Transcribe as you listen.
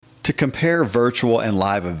To compare virtual and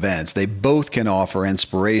live events, they both can offer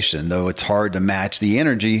inspiration, though it's hard to match the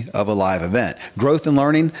energy of a live event. Growth and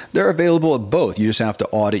learning, they're available at both. You just have to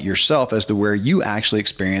audit yourself as to where you actually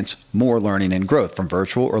experience more learning and growth from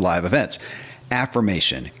virtual or live events.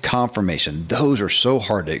 Affirmation, confirmation, those are so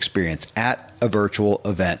hard to experience at a virtual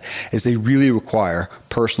event as they really require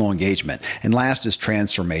personal engagement. And last is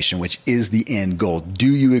transformation, which is the end goal. Do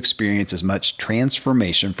you experience as much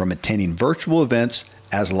transformation from attending virtual events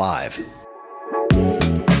as live?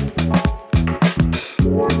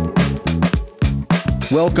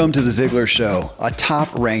 Welcome to The Ziglar Show, a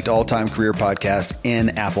top-ranked all-time career podcast in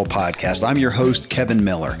Apple Podcasts. I'm your host, Kevin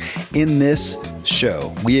Miller. In this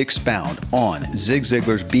show, we expound on Zig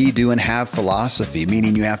Ziglar's be, do, and have philosophy,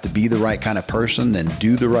 meaning you have to be the right kind of person, then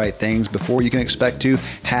do the right things before you can expect to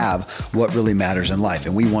have what really matters in life.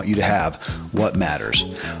 And we want you to have what matters.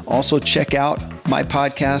 Also, check out my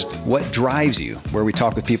podcast, What Drives You, where we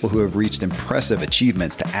talk with people who have reached impressive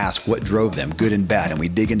achievements to ask what drove them, good and bad. And we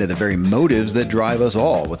dig into the very motives that drive us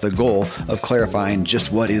all with the goal of clarifying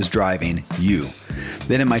just what is driving you.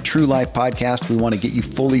 Then in my True Life podcast, we want to get you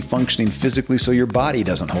fully functioning physically so your body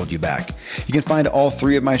doesn't hold you back. You can find all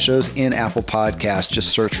three of my shows in Apple Podcasts. Just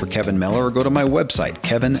search for Kevin Miller or go to my website,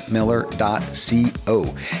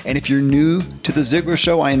 kevinmiller.co. And if you're new to The Ziglar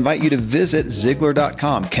Show, I invite you to visit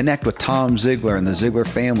Ziglar.com. Connect with Tom Ziglar and the Ziglar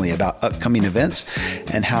family about upcoming events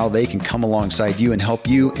and how they can come alongside you and help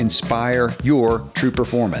you inspire your true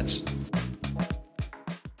performance.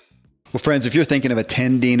 Well, friends, if you're thinking of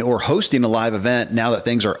attending or hosting a live event now that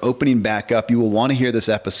things are opening back up, you will want to hear this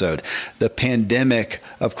episode. The pandemic,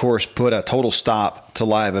 of course, put a total stop to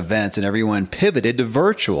live events and everyone pivoted to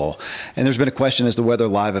virtual. And there's been a question as to whether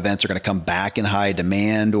live events are going to come back in high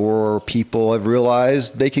demand or people have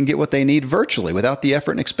realized they can get what they need virtually without the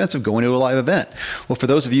effort and expense of going to a live event. Well, for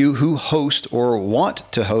those of you who host or want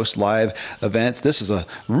to host live events, this is a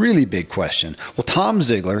really big question. Well, Tom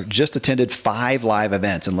Ziglar just attended 5 live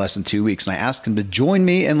events in less than 2 weeks, and I asked him to join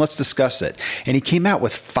me and let's discuss it. And he came out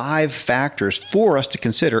with 5 factors for us to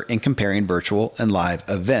consider in comparing virtual and live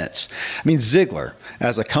events. I mean, Ziglar,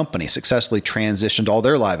 as a company, successfully transitioned all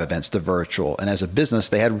their live events to virtual. And as a business,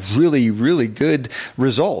 they had really, really good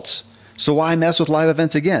results. So why mess with live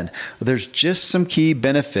events again? There's just some key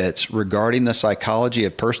benefits regarding the psychology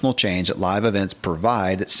of personal change that live events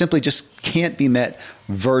provide that simply just can't be met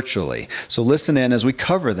virtually. So listen in as we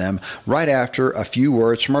cover them right after a few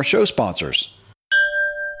words from our show sponsors.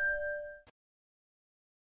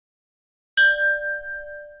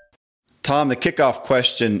 Tom, the kickoff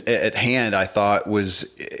question at hand, I thought was,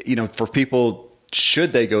 for people,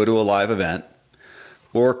 should they go to a live event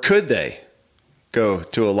or could they go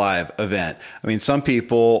to a live event? I mean, some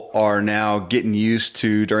people are now getting used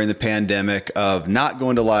to, during the pandemic, of not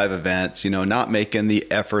going to live events, not making the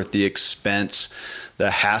effort, the expense,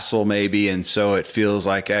 the hassle maybe. And so it feels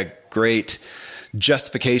like a great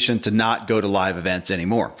justification to not go to live events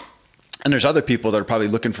anymore. And there's other people that are probably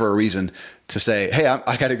looking for a reason to say, hey,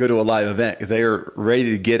 I got to go to a live event. They're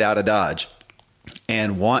ready to get out of Dodge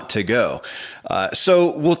and want to go.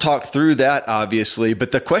 So we'll talk through that, obviously.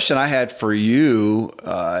 But the question I had for you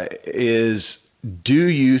is, do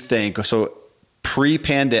you think, so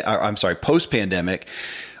post-pandemic,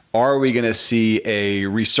 are we going to see a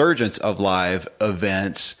resurgence of live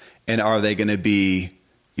events? And are they going to be,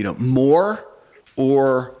 more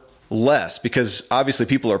or less? Because obviously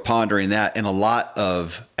people are pondering that in a lot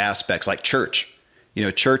of aspects, like church.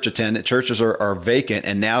 Churches are vacant,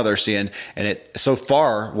 and now they're seeing, so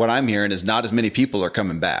far what I'm hearing is not as many people are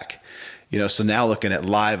coming back. So now looking at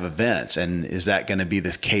live events, and is that going to be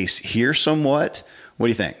the case here somewhat? What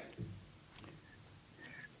do you think?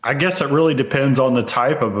 I guess it really depends on the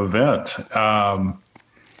type of event.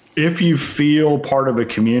 If you feel part of a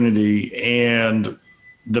community and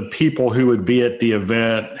the people who would be at the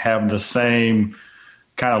event have the same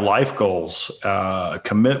kind of life goals,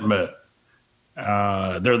 commitment,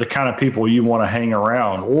 they're the kind of people you want to hang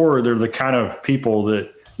around, or they're the kind of people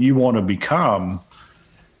that you want to become,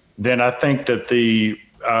 then I think that the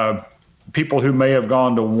people who may have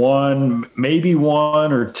gone to maybe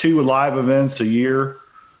one or 2 live events a year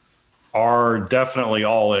are definitely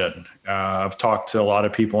all in. I've talked to a lot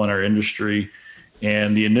of people in our industry,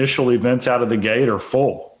 and the initial events out of the gate are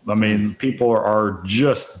full. I mean, people are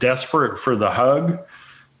just desperate for the hug,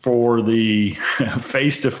 for the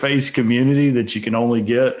face-to-face community that you can only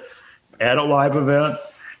get at a live event.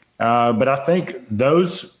 But I think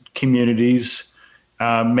those communities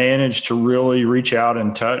managed to really reach out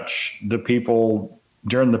and touch the people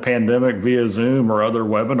during the pandemic via Zoom or other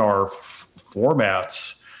webinar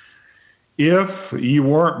formats. If you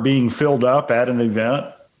weren't being filled up at an event,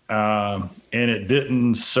 and it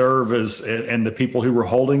didn't serve as, and the people who were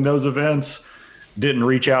holding those events didn't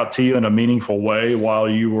reach out to you in a meaningful way while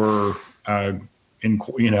you were in,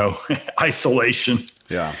 isolation.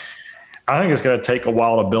 Yeah. I think it's going to take a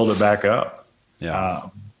while to build it back up. Yeah.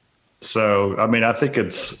 So, I mean, I think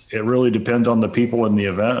it really depends on the people in the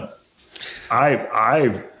event.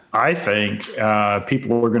 I think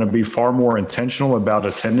people are going to be far more intentional about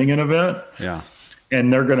attending an event. Yeah.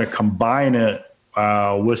 And they're going to combine it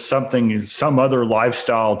with some other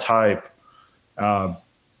lifestyle type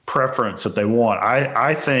preference that they want.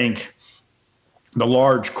 I think the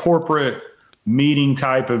large corporate meeting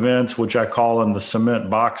type events, which I call in the cement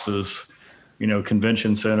boxes,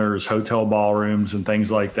 convention centers, hotel ballrooms, and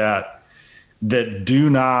things like that do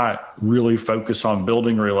not really focus on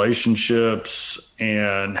building relationships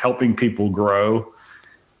and helping people grow.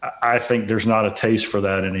 I think there's not a taste for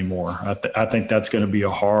that anymore. I think that's going to be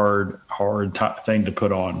a hard thing to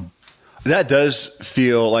put on. That does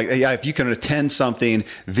feel like, if you can attend something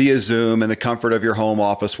via Zoom in the comfort of your home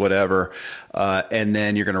office, whatever, and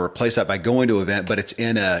then you're going to replace that by going to an event, but it's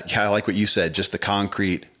in I like what you said, just the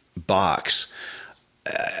concrete box.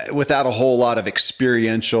 Without a whole lot of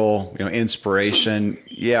experiential, inspiration,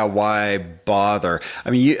 why bother? I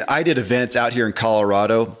mean, I did events out here in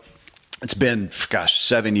Colorado. It's been,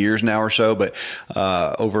 7 years now or so, but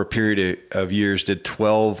over a period of years, did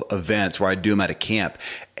 12 events where I'd do them at a camp.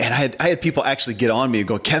 And I had people actually get on me and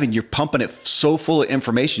go, Kevin, you're pumping it so full of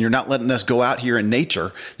information. You're not letting us go out here in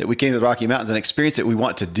nature that we came to the Rocky Mountains and experience it. We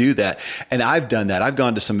want to do that. And I've done that. I've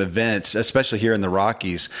gone to some events, especially here in the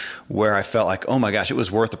Rockies, where I felt like, oh my gosh, it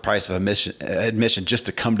was worth the price of admission just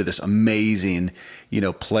to come to this amazing,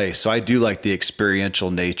 place. So I do like the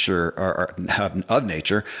experiential nature of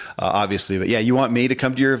nature, obviously. But you want me to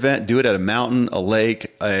come to your event, do it at a mountain, a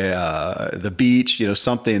lake, the beach,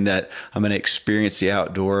 something that I'm going to experience the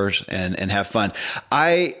outdoors and have fun.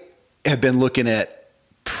 I have been looking at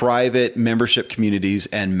private membership communities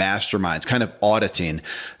and masterminds, kind of auditing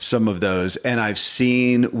some of those. And I've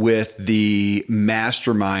seen with the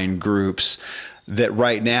mastermind groups that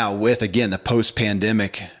right now, with, again, the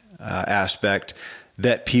post-pandemic aspect,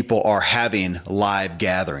 that people are having live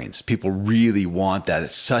gatherings. People really want that.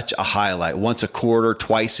 It's such a highlight. Once a quarter,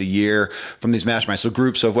 twice a year from these masterminds. So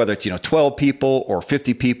groups of whether it's 12 people or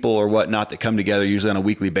 50 people or whatnot that come together usually on a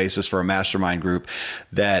weekly basis for a mastermind group,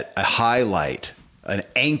 that a highlight, an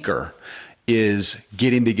anchor, is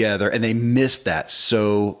getting together, and they miss that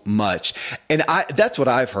so much. And that's what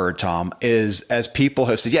I've heard, Tom, is as people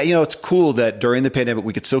have said, it's cool that during the pandemic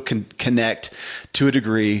we could still connect to a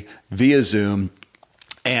degree via Zoom,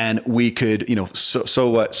 and we could,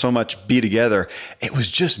 so much be together. It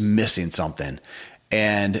was just missing something,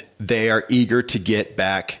 and they are eager to get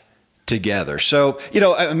back together. So,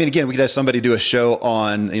 again, we could have somebody do a show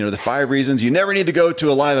on, the 5 reasons you never need to go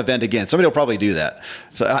to a live event again. Somebody will probably do that.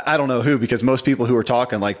 So I don't know who, because most people who are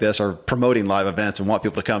talking like this are promoting live events and want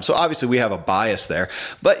people to come. So obviously we have a bias there,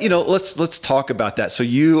 but let's talk about that. So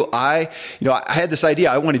I had this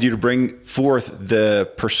idea. I wanted you to bring forth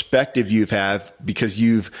the perspective you've had, because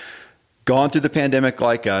you've gone through the pandemic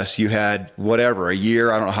like us. You had a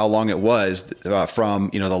year, I don't know how long it was,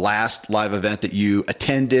 from, the last live event that you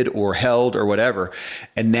attended or held or whatever.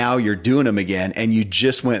 And now you're doing them again. And you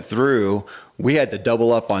just went through, we had to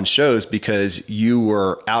double up on shows because you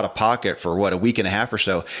were out of pocket for a week and a half or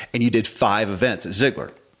so. And you did 5 events at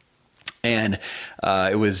Ziglar. And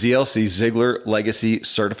it was ZLC, Ziglar Legacy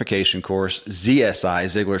Certification Course, ZSI,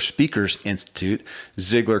 Ziglar Speakers Institute,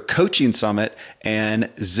 Ziglar Coaching Summit, and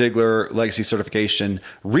Ziglar Legacy Certification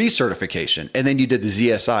Recertification. And then you did the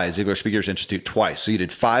ZSI, Ziglar Speakers Institute, twice. So you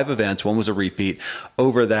did 5 events. One was a repeat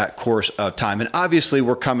over that course of time. And obviously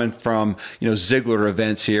we're coming from, Ziglar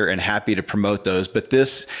events here and happy to promote those. But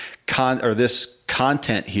this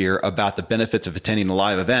content here about the benefits of attending a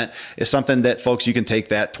live event is something that, folks, you can take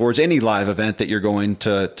that towards any live event that you're going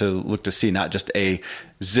to look to see, not just a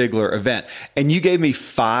Ziglar event. And you gave me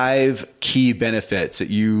 5 key benefits that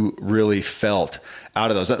you really felt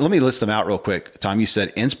out of those. Let me list them out real quick. Tom, you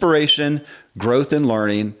said inspiration, growth and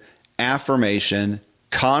learning, affirmation,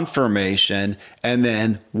 confirmation, and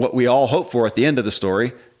then what we all hope for at the end of the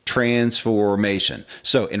story, transformation.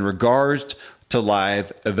 So in regards to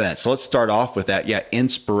live events. So let's start off with that.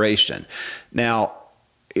 Inspiration. Now,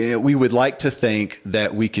 we would like to think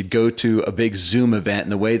that we could go to a big Zoom event,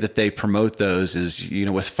 and the way that they promote those is,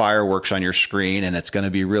 with fireworks on your screen, and it's going to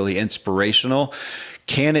be really inspirational.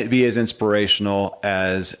 Can it be as inspirational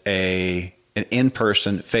as an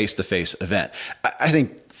in-person, face-to-face event? I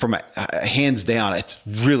think from hands down, it's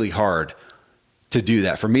really hard to do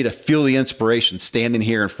that, for me to feel the inspiration standing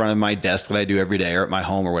here in front of my desk that I do every day or at my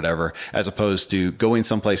home or whatever, as opposed to going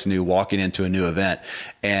someplace new, walking into a new event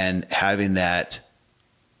and having that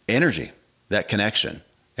energy, that connection.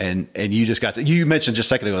 And you just got to, you mentioned just a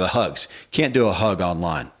second ago, the hugs. Can't do a hug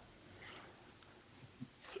online.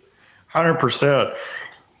 100%.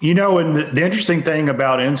 You know, and the interesting thing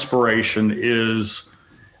about inspiration is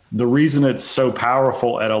the reason it's so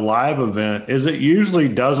powerful at a live event is it usually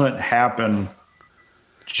doesn't happen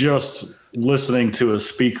just listening to a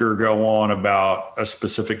speaker go on about a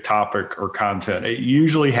specific topic or content. It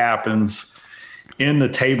usually happens in the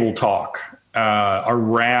table talk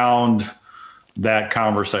around that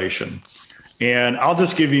conversation. And I'll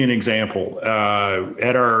just give you an example.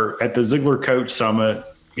 At the Ziglar Coach Summit,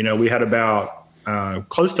 you know, we had about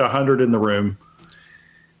close to 100 in the room,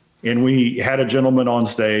 and we had a gentleman on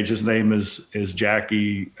stage. His name is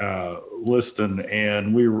Jackie Liston,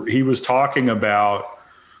 and he was talking about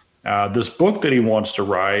this book that he wants to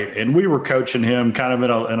write, and we were coaching him kind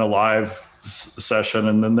of in a live session.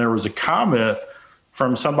 And then there was a comment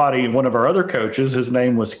from somebody, one of our other coaches. His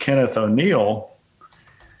name was Kenneth O'Neill,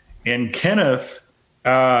 and Kenneth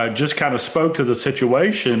just kind of spoke to the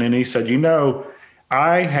situation, and he said, you know,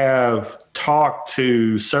 I have talked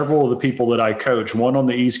to several of the people that I coach, one on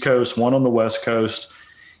the East Coast, one on the West Coast,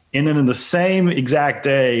 and then in the same exact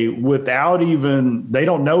day, without even, they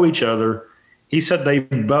don't know each other, he said they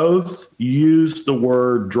both used the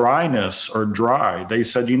word dryness or dry. They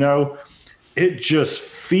said, you know, it just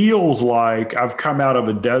feels like I've come out of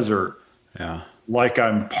a desert, like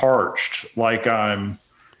I'm parched, like I'm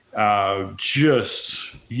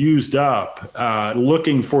just used up,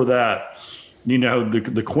 looking for that, you know,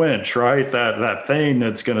 the quench, right? That thing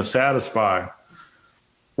that's going to satisfy.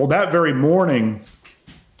 Well, that very morning,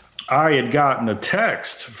 I had gotten a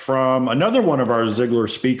text from another one of our Ziglar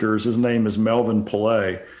speakers. His name is Melvin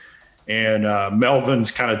Pillay. And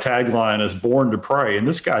Melvin's kind of tagline is born to pray. And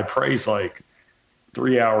this guy prays like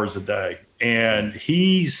 3 hours a day. And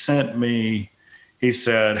he sent me, he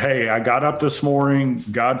said, hey, I got up this morning.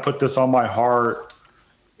 God put this on my heart.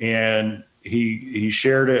 And he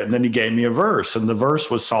shared it, and then he gave me a verse, and the verse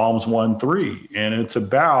was Psalms 1:3, and it's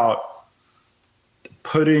about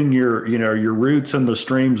putting your roots in the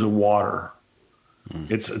streams of water.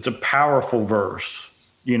 It's a powerful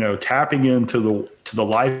verse, you know, tapping into the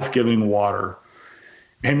life-giving water.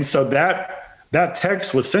 And so that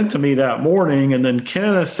text was sent to me that morning, and then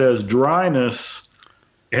Kenneth says dryness,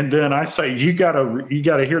 and then I say you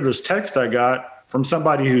gotta hear this text I got from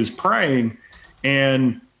somebody who's praying,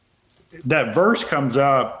 and that verse comes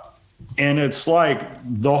up, and it's like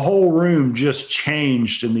the whole room just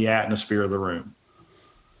changed in the atmosphere of the room,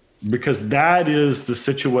 because that is the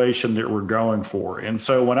situation that we're going for. And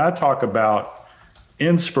so when I talk about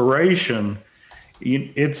inspiration,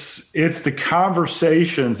 it's the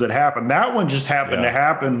conversations that happen. That one just happened to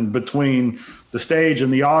happen between the stage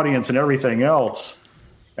and the audience and everything else.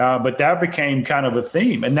 But that became kind of a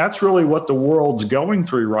theme. And that's really what the world's going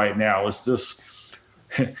through right now, is this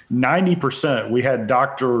 90%. We had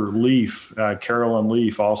Dr. Leaf, Carolyn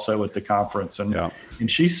Leaf, also at the conference. And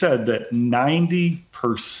she said that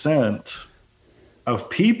 90% of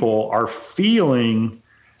people are feeling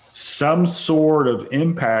some sort of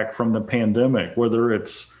impact from the pandemic, whether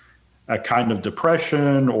it's a kind of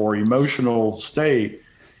depression or emotional state.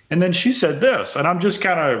 And then she said this, and I'm just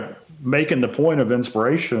kind of making the point of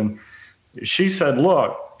inspiration. She said,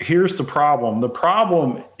 look, here's the problem. The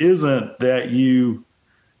problem isn't that you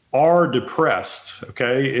are depressed,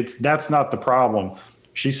 okay? That's not the problem.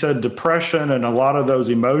 She said depression and a lot of those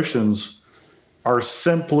emotions are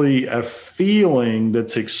simply a feeling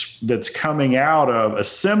that's coming out of a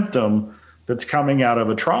symptom that's coming out of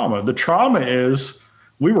a trauma. The trauma is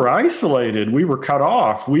we were isolated, we were cut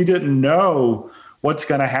off, we didn't know what's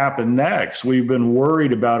going to happen next. We've been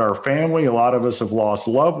worried about our family. A lot of us have lost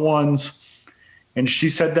loved ones. And she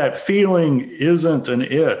said that feeling isn't an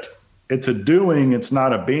it. It's a doing, it's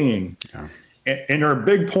not a being. Yeah. And her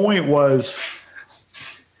big point was,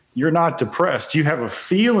 you're not depressed. You have a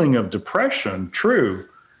feeling of depression, true,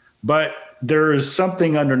 but there is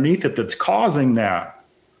something underneath it that's causing that.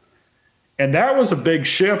 And that was a big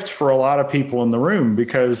shift for a lot of people in the room,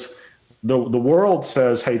 because the world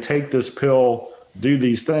says, hey, take this pill, do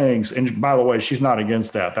these things. And by the way, she's not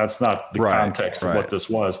against that. That's not the context of what this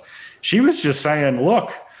was. She was just saying,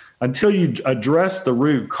 look, until you address the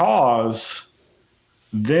root cause,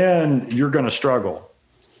 then you're going to struggle.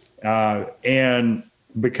 And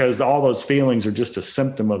because all those feelings are just a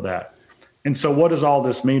symptom of that. And so what does all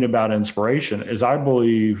this mean about inspiration? Is I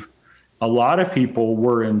believe a lot of people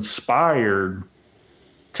were inspired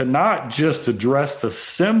to not just address the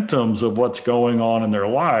symptoms of what's going on in their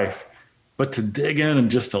life, but to dig in and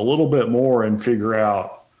just a little bit more and figure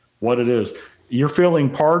out what it is. You're feeling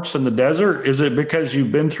parched in the desert. Is it because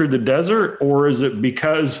you've been through the desert, or is it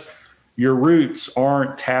because your roots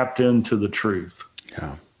aren't tapped into the truth?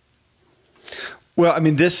 Yeah. Well, I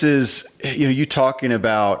mean, this is, you talking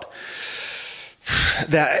about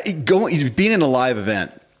that being in a live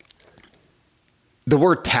event. The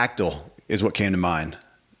word tactile is what came to mind,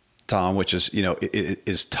 Tom, which is,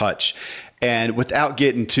 is touch. And without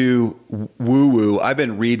getting too woo-woo, I've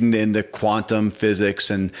been reading into quantum physics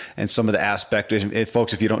and some of the aspects. And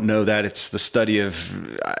folks, if you don't know that, it's the study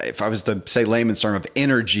of, if I was to say layman's term, of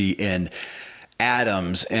energy in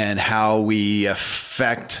atoms and how we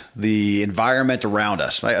affect the environment around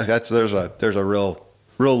us. There's a real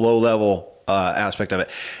low level aspect of it.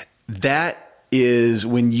 That is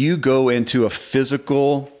when you go into a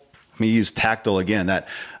physical, let me use tactile again, that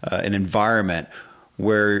an environment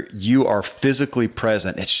where you are physically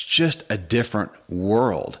present. It's just a different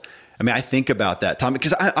world. I mean, I think about that, Tom,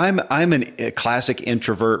 because I'm a classic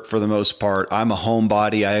introvert for the most part. I'm a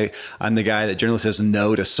homebody. I'm the guy that generally says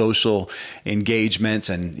no to social engagements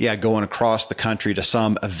and going across the country to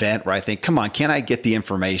some event where I think, come on, can't I get the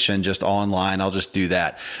information just online? I'll just do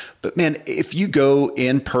that. But man, if you go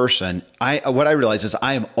in person, what I realize is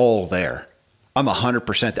I am all there. I'm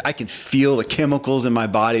 100%. I can feel the chemicals in my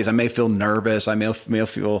bodies. I may feel nervous. I may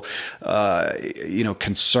feel,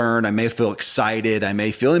 concerned. I may feel excited. I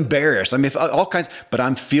may feel embarrassed. I may feel all kinds, but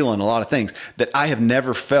I'm feeling a lot of things that I have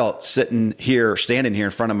never felt standing here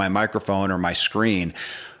in front of my microphone or my screen,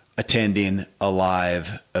 attending a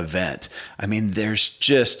live event. I mean, there's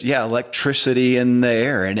just, electricity in the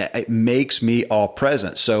air, and it makes me all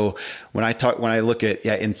present. So when I look at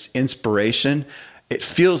inspiration, it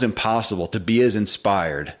feels impossible to be as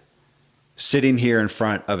inspired sitting here in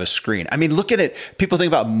front of a screen. I mean, look at it. People think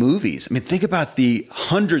about movies. I mean, think about the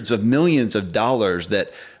hundreds of millions of dollars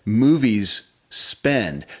that movies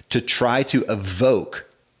spend to try to evoke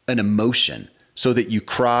an emotion, so that you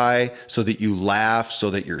cry, so that you laugh, so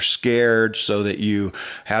that you're scared, so that you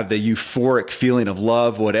have the euphoric feeling of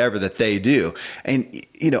love, whatever that they do. And,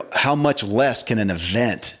 how much less can an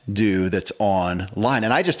event do that's online?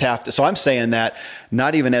 And I just have to, so I'm saying that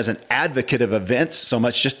not even as an advocate of events so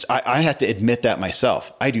much, just I have to admit that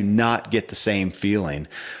myself. I do not get the same feeling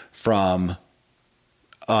from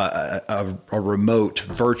a remote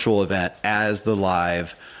virtual event as the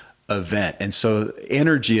live event. And so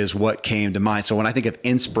energy is what came to mind. So when I think of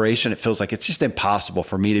inspiration, it feels like it's just impossible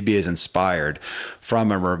for me to be as inspired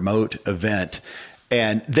from a remote event.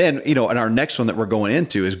 And then, and our next one that we're going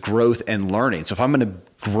into is growth and learning. So if I'm going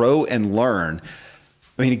to grow and learn,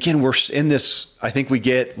 I mean, again, we're in this, I think we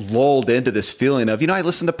get lulled into this feeling of, I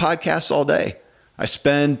listen to podcasts all day. I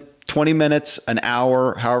spend 20 minutes, an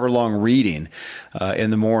hour, however long, reading in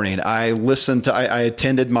the morning. I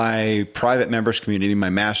attended my private members community, my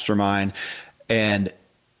mastermind. And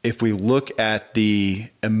if we look at the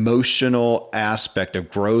emotional aspect of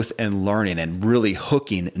growth and learning and really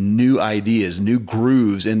hooking new ideas, new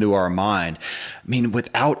grooves into our mind, I mean,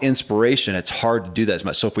 without inspiration, it's hard to do that as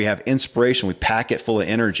much. So if we have inspiration, we pack it full of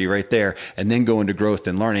energy right there and then go into growth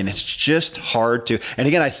and learning. It's just hard to, and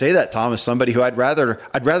again, I say that, Tom, as somebody who I'd rather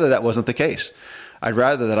that wasn't the case. I'd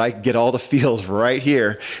rather that I get all the feels right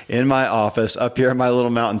here in my office up here in my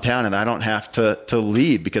little mountain town, and I don't have to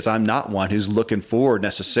leave, because I'm not one who's looking forward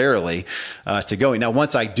necessarily to going. Now,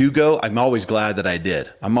 once I do go, I'm always glad that I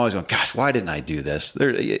did. I'm always going, gosh, why didn't I do this?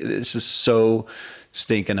 This is so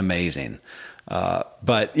stinking amazing.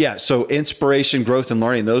 But so inspiration, growth, and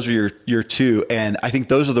learning, those are your two. And I think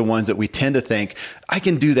those are the ones that we tend to think, I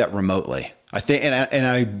can do that remotely. I think,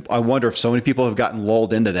 and I wonder if so many people have gotten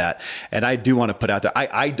lulled into that. And I do want to put out there,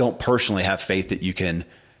 I don't personally have faith that you can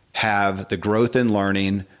have the growth and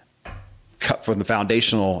learning from the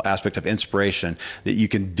foundational aspect of inspiration, that you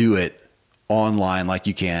can do it online like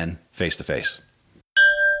you can face to face.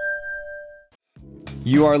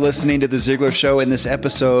 You are listening to The Ziglar Show in this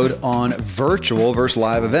episode on virtual versus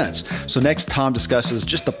live events. So next, Tom discusses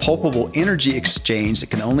just the palpable energy exchange that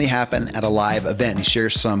can only happen at a live event. He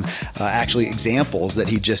shares some actually examples that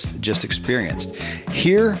he just experienced.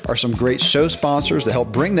 Here are some great show sponsors that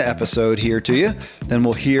help bring the episode here to you. Then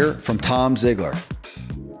we'll hear from Tom Ziglar.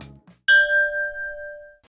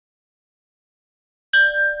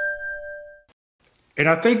 And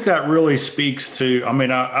I think that really speaks to,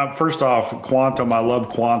 first off, quantum. I love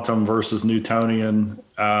quantum versus Newtonian.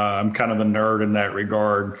 I'm kind of a nerd in that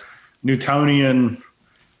regard. Newtonian,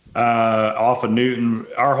 off of Newton,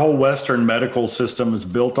 our whole Western medical system is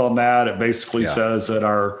built on that. It basically says that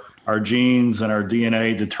our our genes and our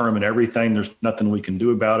DNA determine everything. There's nothing we can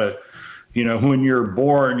do about it. You know, when you're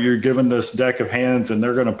born, you're given this deck of hands and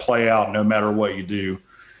they're going to play out no matter what you do.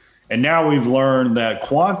 And now we've learned that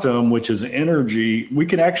quantum, which is energy, we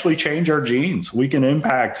can actually change our genes. We can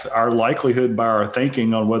impact our likelihood by our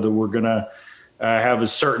thinking on whether we're going to have a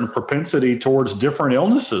certain propensity towards different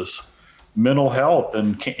illnesses, mental health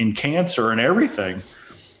and cancer and everything.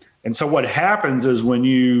 And so what happens is when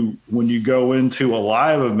you go into a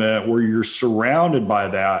live event where you're surrounded by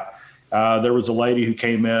that, there was a lady who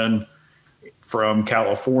came in from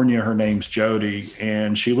California. Her name's Jody,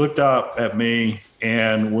 and she looked up at me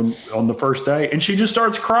and on the first day, and she just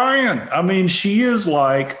starts crying. I mean, she is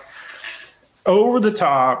like over the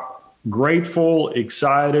top, grateful,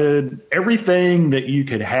 excited, everything that you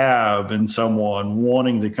could have in someone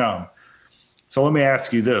wanting to come. So let me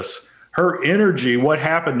ask you this. Her energy, what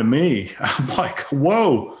happened to me? I'm like,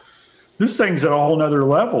 whoa, this thing's at a whole nother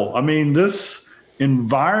level. I mean, this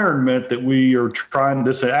environment that we are trying,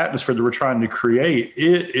 this atmosphere that we're trying to create,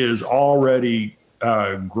 it is already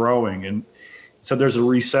growing. And so there's a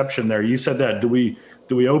reception there. You said that. Do we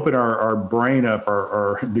open our brain up,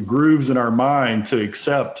 or the grooves in our mind to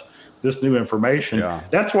accept this new information? Yeah.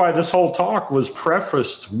 That's why this whole talk was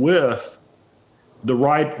prefaced with the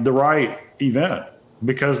right event,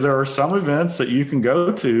 because there are some events that you can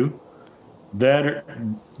go to that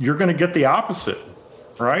you're going to get the opposite,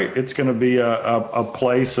 right? It's going to be a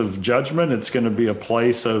place of judgment. It's going to be a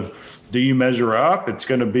place of, do you measure up? It's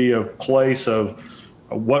going to be a place of,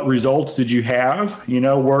 what results did you have? You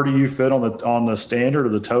know, where do you fit on the standard or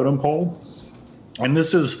the totem pole? And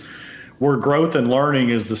this is where growth and learning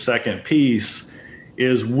is the second piece,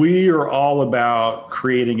 is we are all about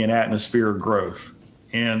creating an atmosphere of growth.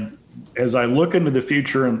 And as I look into the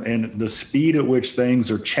future and the speed at which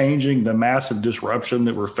things are changing, the massive disruption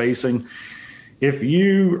that we're facing, if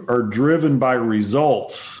you are driven by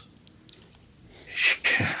results,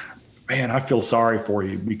 man, I feel sorry for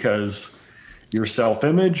you, because your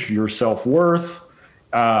self-image, your self-worth,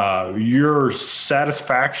 your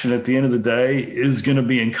satisfaction at the end of the day is going to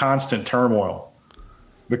be in constant turmoil,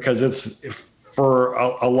 because it's for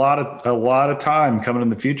a lot of time coming in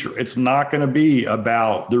the future. It's not going to be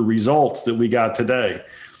about the results that we got today.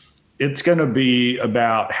 It's going to be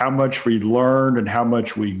about how much we learned and how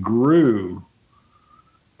much we grew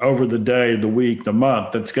over the day, the week, the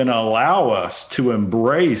month. That's going to allow us to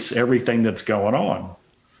embrace everything that's going on.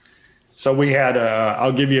 So we had,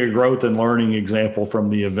 I'll give you a growth and learning example from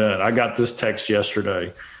the event. I got this text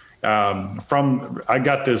yesterday I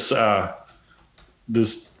got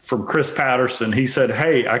this from Chris Patterson. He said,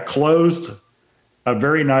 "Hey, I closed a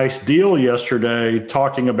very nice deal yesterday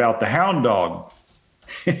talking about the hound dog."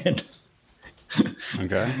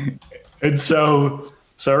 Okay. And so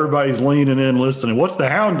everybody's leaning in, listening. What's the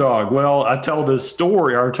hound dog? Well, I told this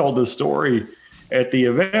story at the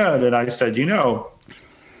event, and I said, you know,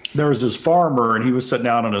 there was this farmer, and he was sitting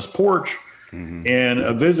out on his porch, and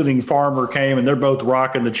a visiting farmer came, and they're both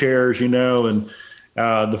rocking the chairs, you know, and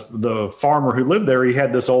the farmer who lived there, he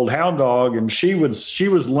had this old hound dog, and she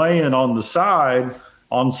was laying on the side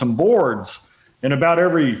on some boards, and about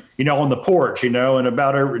every, you know, on the porch, you know, and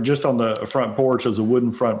about every, just on the front porch, there's a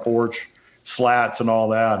wooden front porch, slats and all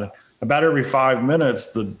that. And about every 5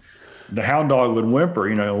 minutes, the hound dog would whimper,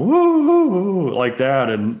 you know, woo, woo, woo, like that.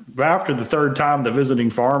 And after the third time, the visiting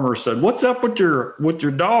farmer said, "What's up with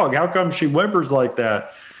your dog? How come she whimpers like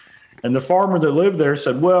that?" And the farmer that lived there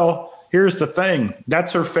said, "Well, here's the thing.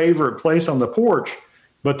 That's her favorite place on the porch,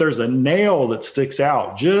 but there's a nail that sticks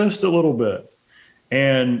out just a little bit.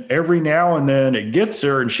 And every now and then it gets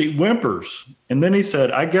her and she whimpers." And then he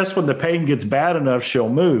said, "I guess when the pain gets bad enough, she'll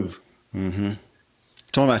move." Mm-hmm.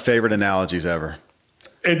 It's one of my favorite analogies ever.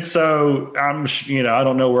 And so I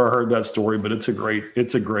don't know where I heard that story, but it's a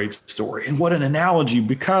great story. And what an analogy,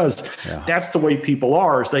 because that's the way people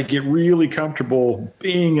are, is they get really comfortable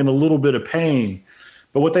being in a little bit of pain.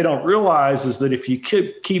 But what they don't realize is that if you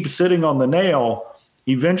keep sitting on the nail,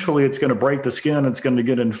 eventually it's going to break the skin. It's going to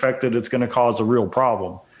get infected. It's going to cause a real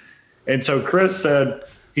problem. And so Chris said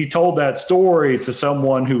he told that story to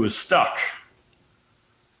someone who was stuck.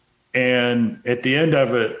 And at the end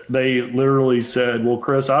of it, they literally said, "Well,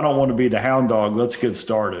 Chris, I don't want to be the hound dog. Let's get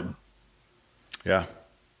started." Yeah.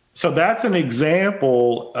 So that's an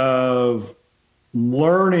example of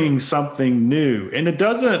learning something new. And it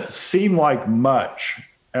doesn't seem like much,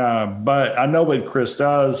 but I know what Chris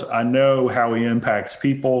does. I know how he impacts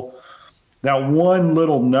people. That one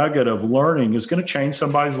little nugget of learning is going to change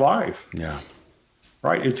somebody's life. Yeah.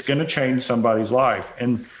 Right? It's going to change somebody's life.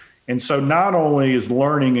 And so not only is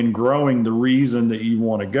learning and growing the reason that you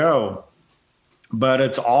want to go, but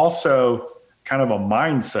it's also kind of a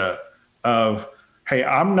mindset of, hey,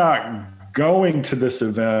 I'm not going to this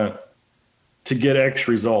event to get X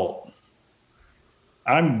result.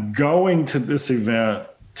 I'm going to this event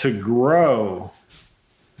to grow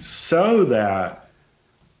so that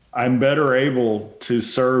I'm better able to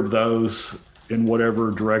serve those in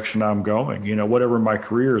whatever direction I'm going, whatever my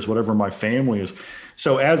career is, whatever my family is.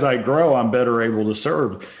 So as I grow, I'm better able to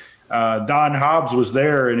serve. Don Hobbs was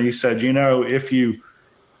there and he said, if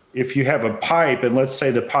you have a pipe and let's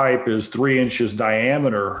say the pipe is 3 inches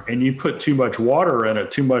diameter and you put too much water in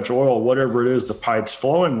it, too much oil, whatever it is the pipe's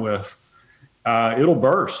flowing with, it'll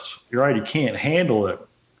burst. You're right. You can't handle it.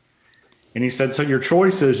 And he said, so your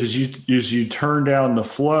choice is you turn down the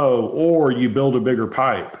flow or you build a bigger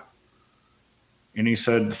pipe. And he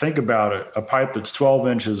said, think about it. A pipe that's 12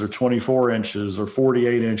 inches or 24 inches or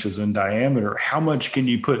 48 inches in diameter, how much can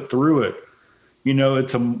you put through it?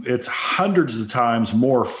 It's hundreds of times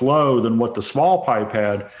more flow than what the small pipe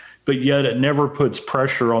had, but yet it never puts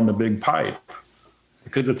pressure on the big pipe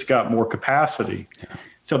because it's got more capacity. Yeah.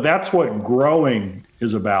 So that's what growing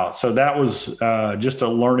is about. So that was just a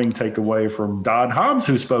learning takeaway from Don Hobbs,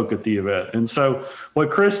 who spoke at the event. And so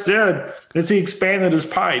what Chris did is he expanded his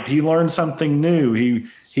pipe. He learned something new.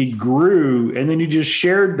 He grew, and then he just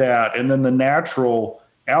shared that. And then the natural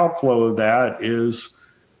outflow of that is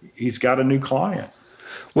he's got a new client.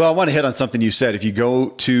 Well, I want to hit on something you said. If you go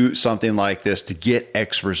to something like this to get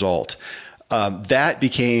X result, that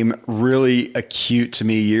became really acute to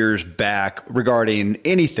me years back regarding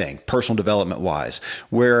anything personal development wise,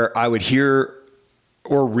 where I would hear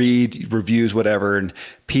or read reviews, whatever, and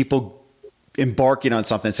people embarking on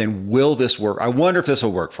something saying, will this work? I wonder if this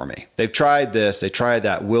will work for me. They've tried this, they tried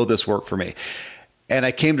that. Will this work for me? And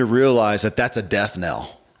I came to realize that that's a death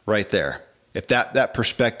knell right there. If that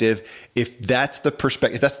perspective, if that's the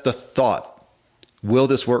perspective, if that's the thought, will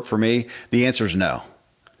this work for me? The answer is no.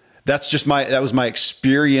 That was my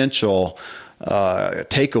experiential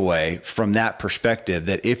takeaway from that perspective,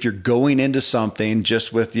 that if you're going into something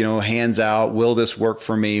just with, hands out, will this work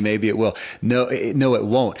for me? Maybe it will. No, it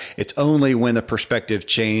won't. It's only when the perspective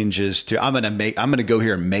changes to, I'm going to go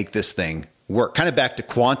here and make this thing work. Kind of back to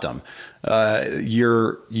quantum.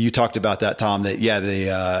 You talked about that, Tom, that,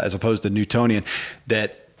 as opposed to Newtonian,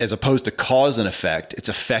 that as opposed to cause and effect, it's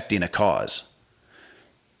affecting a cause.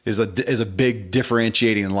 Is a big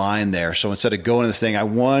differentiating line there. So instead of going to this thing, I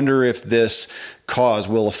wonder if this cause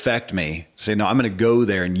will affect me. Say, no, I'm going to go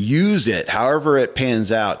there and use it, however it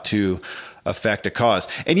pans out, to affect a cause.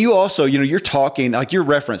 And you also, you're talking like your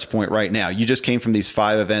reference point right now. You just came from these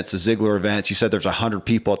 5 events, the Ziglar events. You said there's 100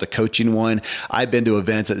 people at the coaching one. I've been to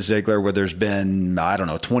events at Ziglar where there's been,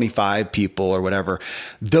 25 people or whatever.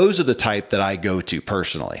 Those are the type that I go to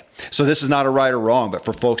personally. So this is not a right or wrong, but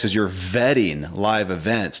for folks, as you're vetting live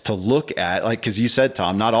events, to look at, like, because you said,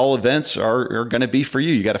 Tom, not all events are going to be for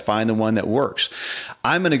you. You got to find the one that works.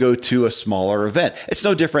 I'm going to go to a smaller event. It's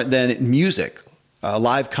no different than music.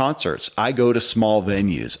 Live concerts. I go to small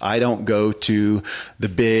venues. I don't go to the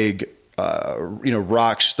big,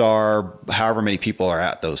 rock star, however many people are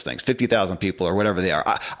at those things, 50,000 people or whatever they are.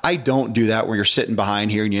 I don't do that where you're sitting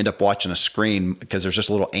behind here and you end up watching a screen because there's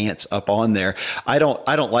just little ants up on there. I don't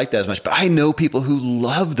like that as much, but I know people who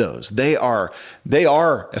love those. They are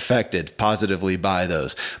affected positively by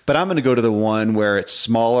those. But I'm going to go to the one where it's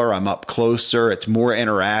smaller. I'm up closer. It's more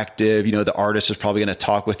interactive. The artist is probably going to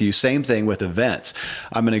talk with you. Same thing with events.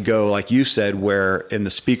 I'm going to go, like you said, where in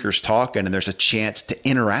the speaker's talking and there's a chance to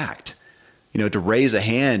interact. To raise a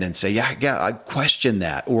hand and say, I question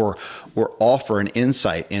that, or offer an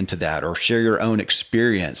insight into that, or share your own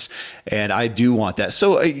experience. And I do want that.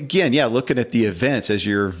 So again, looking at the events as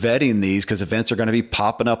you're vetting these, because events are going to be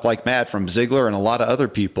popping up like mad from Ziglar and a lot of other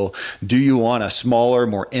people. Do you want a smaller,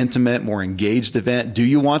 more intimate, more engaged event? Do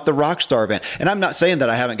you want the Rockstar event? And I'm not saying that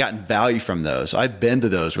I haven't gotten value from those. I've been to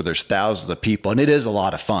those where there's thousands of people, and it is a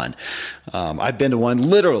lot of fun. I've been to one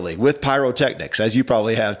literally with pyrotechnics, as you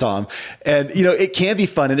probably have, Tom. And, it can be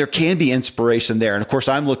fun and there can be inspiration there. And of course,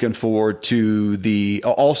 I'm looking forward to the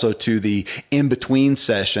in-between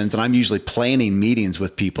sessions. And I'm usually planning meetings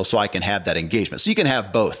with people so I can have that engagement. So you can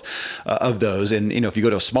have both of those. And, if you go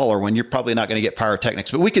to a smaller one, you're probably not going to get pyrotechnics.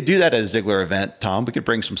 But we could do that at a Ziglar event, Tom. We could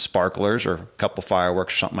bring some sparklers or a couple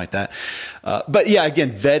fireworks or something like that. But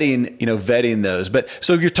again, vetting those. But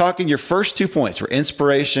so you're talking, your first 2 points were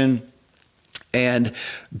inspiration and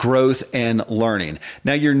growth and learning.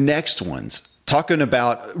 Now your next ones, talking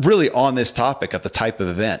about really on this topic of the type of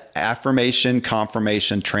event, affirmation,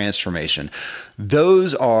 confirmation, transformation.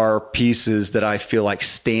 Those are pieces that I feel like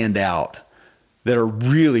stand out, that are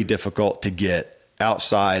really difficult to get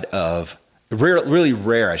outside of really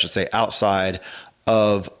rare, I should say, outside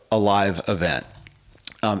of a live event.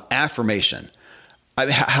 Affirmation.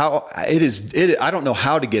 I don't know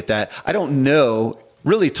how to get that. I don't know.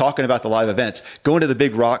 Really talking about the live events, going to the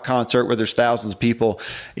big rock concert where there's thousands of people,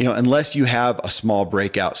 unless you have a small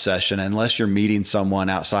breakout session, unless you're meeting someone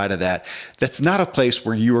outside of that, that's not a place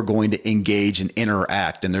where you are going to engage and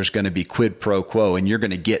interact, and there's going to be quid pro quo, and you're going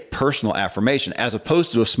to get personal affirmation, as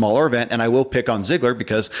opposed to a smaller event. And I will pick on Ziglar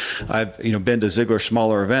because I've been to Ziglar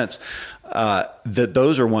smaller events. That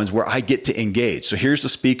those are ones where I get to engage. So here's the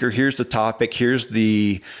speaker, here's the topic, here's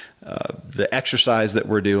the exercise that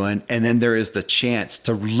we're doing, and then there is the chance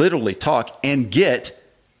to literally talk and get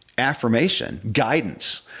affirmation,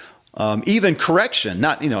 guidance, even correction.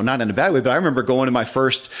 Not in a bad way, but I remember going to my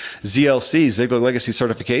first ZLC, Ziglar Legacy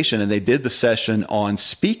Certification, and they did the session on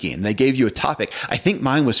speaking. They gave you a topic. I think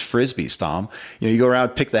mine was Frisbees, Tom. You go around,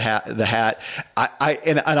 pick the hat.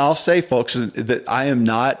 And I'll say, folks, that I am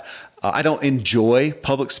not. I don't enjoy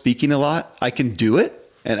public speaking a lot. I can do it.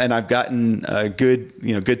 And I've gotten a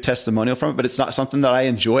good testimonial from it, but it's not something that I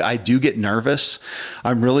enjoy. I do get nervous.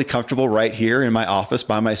 I'm really comfortable right here in my office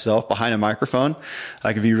by myself behind a microphone.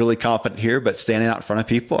 I can be really confident here, but standing out in front of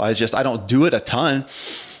people, I don't do it a ton,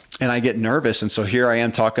 and I get nervous. And so here I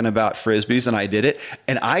am talking about Frisbees, and I did it,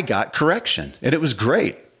 and I got correction, and it was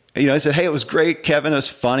great. I said, hey, it was great, Kevin. It was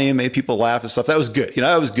funny and made people laugh and stuff. That was good.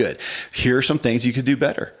 That was good. Here are some things you could do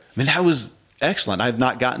better. That was excellent. I've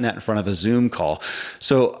not gotten that in front of a Zoom call.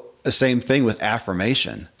 So the same thing with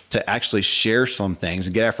affirmation, to actually share some things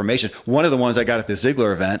and get affirmation. One of the ones I got at the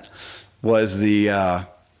Ziglar event was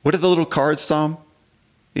what are the little cards, Tom?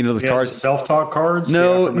 Cards, self-talk cards.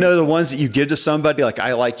 No, the ones that you give to somebody, like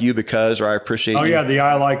I like you because, or I appreciate you. Oh yeah, the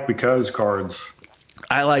I like because cards.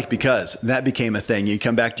 I like because that became a thing. You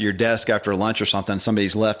come back to your desk after lunch or something,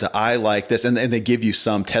 somebody's left I like this, and they give you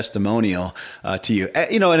some testimonial to you.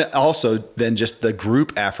 And also then just the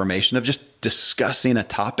group affirmation of just discussing a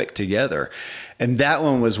topic together. And that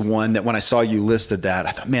one was one that when I saw you listed that,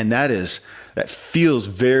 I thought, man, that feels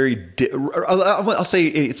very, I'll say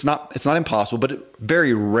it's not impossible, but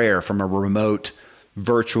very rare from a remote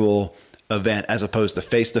virtual event as opposed to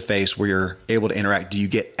face-to-face where you're able to interact. Do you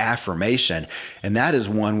get affirmation? And that is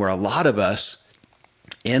one where a lot of us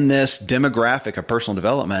in this demographic of personal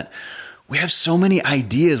development, we have so many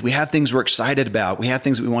ideas. We have things we're excited about. We have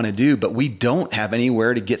things we want to do, but we don't have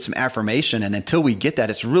anywhere to get some affirmation. And until we get that,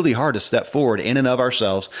 it's really hard to step forward in and of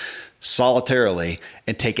ourselves solitarily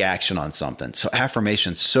and take action on something. So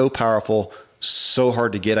affirmation, so powerful, so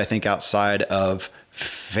hard to get, I think, outside of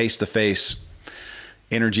face-to-face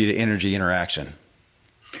energy to energy interaction.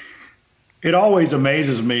 It always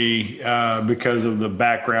amazes me because of the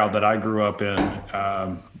background that I grew up in,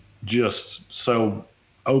 just so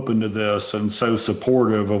open to this and so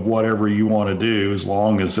supportive of whatever you want to do, as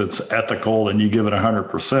long as it's ethical and you give it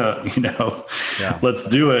 100%, let's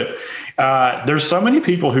do it. There's so many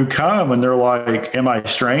people who come and they're like, am I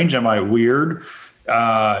strange? Am I weird?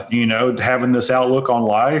 Having this outlook on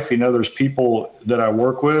life. There's people that I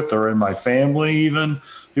work with or in my family even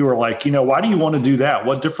who are like, why do you want to do that?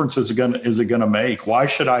 What difference is it going to make? Why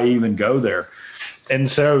should I even go there? And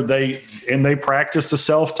so they practice the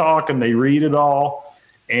self-talk and they read it all,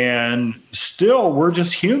 and still we're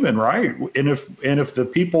just human, right? And if the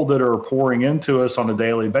people that are pouring into us on a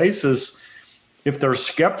daily basis, if they're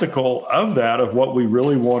skeptical of that, of what we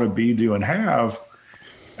really want to be, do, and have,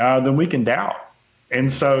 then we can doubt. And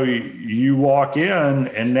so you walk in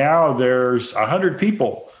and now there's 100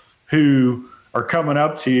 people who are coming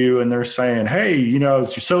up to you and they're saying, hey,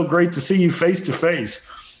 it's so great to see you face to face.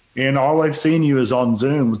 And all I've seen you is on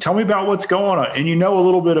Zoom. Tell me about what's going on. And a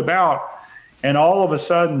little bit about, and all of a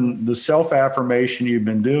sudden the self-affirmation you've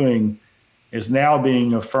been doing is now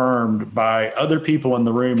being affirmed by other people in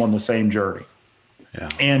the room on the same journey. Yeah.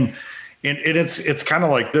 And it's kind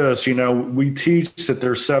of like this, we teach that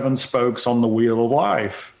there's 7 spokes on the wheel of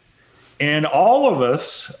life, and all of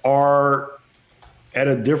us are at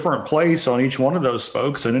a different place on each one of those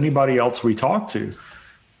spokes than anybody else we talk to.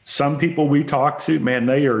 Some people we talk to, man,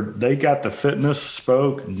 they got the fitness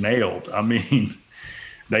spoke nailed.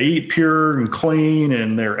 They eat pure and clean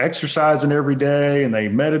and they're exercising every day and they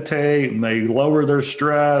meditate and they lower their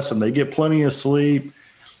stress and they get plenty of sleep.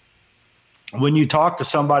 When you talk to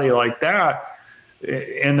somebody like that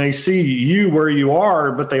and they see you where you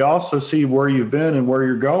are, but they also see where you've been and where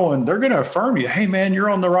you're going, they're going to affirm you. Hey man, you're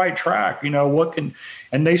on the right track. And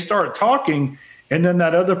they start talking. And then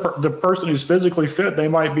that the person who's physically fit, they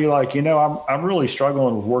might be like, I'm really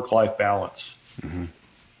struggling with work-life balance. Mm-hmm.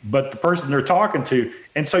 but the person they're talking to.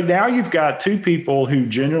 And so now you've got two people who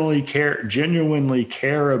genuinely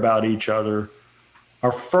care about each other,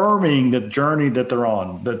 affirming the journey that they're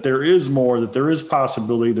on, that there is more, that there is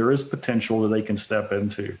possibility, there is potential that they can step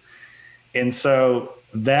into. And so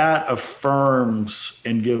that affirms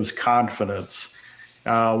and gives confidence.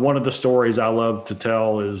 One of the stories I love to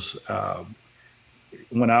tell is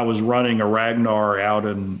when I was running a Ragnar out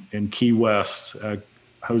in Key West,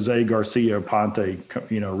 Jose Garcia Ponte,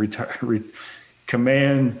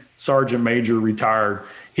 command sergeant major, retired.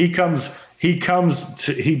 He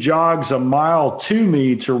jogs a mile to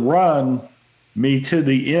me to run me to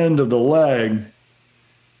the end of the leg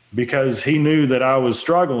because he knew that I was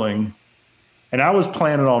struggling, and I was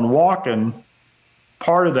planning on walking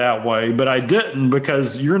part of that way, but I didn't,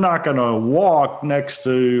 because you're not going to walk next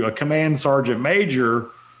to a command sergeant major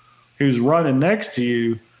who's running next to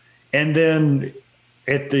you. And then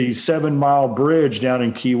at the 7 Mile bridge down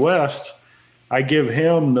in Key West, I give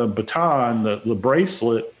him the baton, the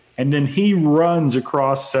bracelet, and then he runs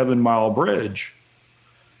across 7 Mile bridge.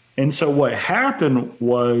 And so what happened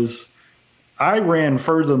was I ran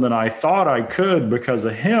further than I thought I could because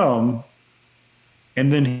of him.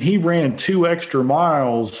 And then he ran 2 extra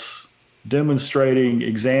miles, demonstrating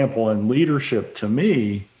example and leadership to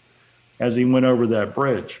me as he went over that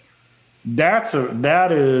bridge.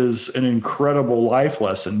 That is an incredible life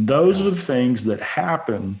lesson. Those are the things that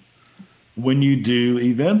happen when you do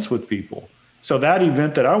events with people. So that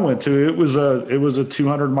event that I went to, it was a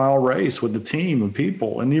 200-mile race with the team of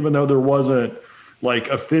people. And even though there wasn't like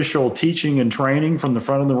official teaching and training from the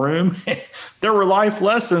front of the room, there were life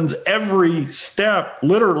lessons every step,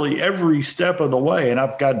 literally every step of the way. And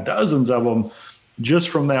I've got dozens of them just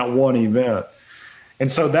from that one event.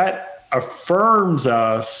 And so that affirms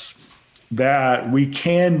us that we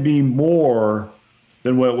can be more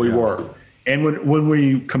than what we were. And when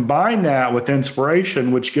we combine that with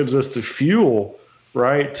inspiration, which gives us the fuel,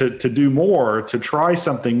 right, to do more, to try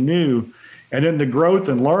something new, and then the growth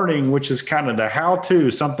and learning, which is kind of the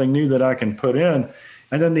how-to, something new that I can put in.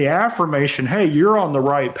 And then the affirmation, hey, you're on the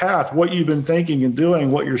right path. What you've been thinking and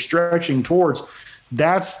doing, what you're stretching towards,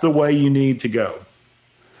 that's the way you need to go.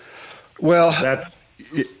 Well,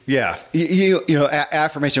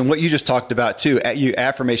 affirmation, what you just talked about too,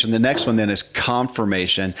 affirmation. The next one then is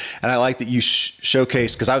confirmation. And I like that you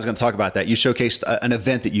showcased, because I was going to talk about that. You showcased an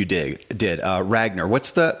event that you did Ragnar.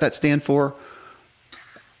 What's that stand for?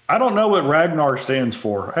 I don't know what Ragnar stands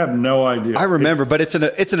for. I have no idea. I remember, but it's an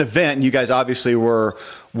event, and you guys obviously were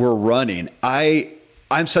running.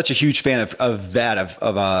 I'm such a huge fan of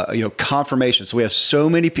that, confirmation. So we have so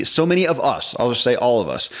many of us, I'll just say all of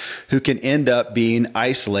us, who can end up being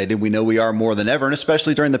isolated. We know we are more than ever, and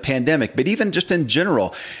especially during the pandemic, but even just in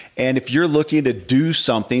general. And if you're looking to do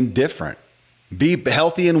something different, be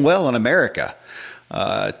healthy and well in America,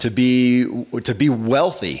 to be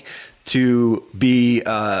wealthy, to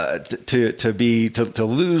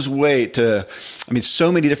lose weight,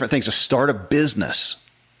 so many different things, to start a business,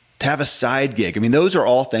 to have a side gig. Those are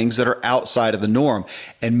all things that are outside of the norm.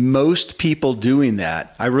 And most people doing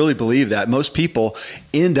that, I really believe that most people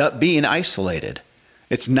end up being isolated.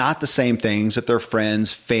 It's not the same things that their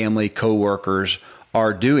friends, family, coworkers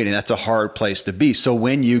are doing. And that's a hard place to be. So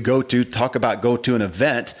when you go to an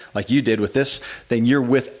event like you did with this thing, you're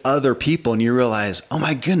with other people and you realize, oh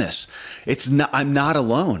my goodness, I'm not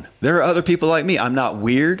alone. There are other people like me. I'm not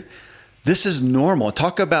weird. This is normal.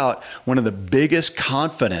 Talk about one of the biggest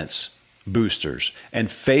confidence boosters and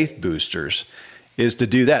faith boosters is to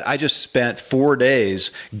do that. I just spent 4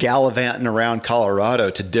 days gallivanting around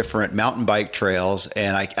Colorado to different mountain bike trails,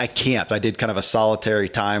 and I camped. I did kind of a solitary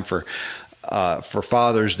time for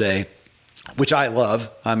Father's Day, which I love.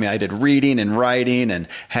 I did reading and writing and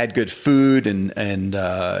had good food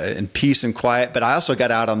and peace and quiet. But I also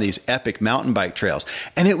got out on these epic mountain bike trails,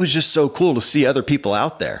 and it was just so cool to see other people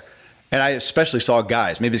out there. And I especially saw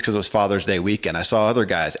guys, maybe it's because it was Father's Day weekend. I saw other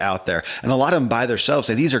guys out there, and a lot of them by themselves.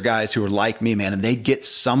 Say, these are guys who are like me, man, and they get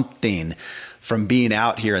something from being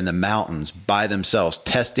out here in the mountains by themselves,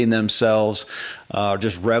 testing themselves,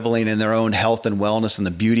 just reveling in their own health and wellness and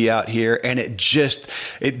the beauty out here. And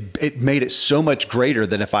it made it so much greater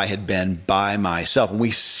than if I had been by myself. And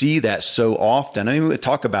we see that so often. We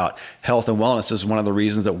talk about health and wellness. This is one of the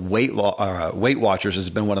reasons that Weight Watchers has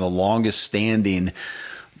been one of the longest standing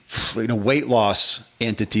weight loss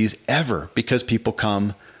entities ever, because people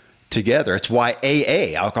come together. It's why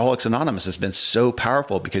AA, Alcoholics Anonymous, has been so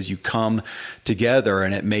powerful, because you come together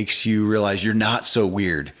and it makes you realize you're not so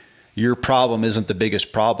weird. Your problem isn't the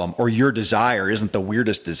biggest problem, or your desire isn't the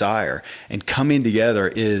weirdest desire. And coming together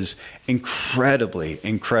is incredibly,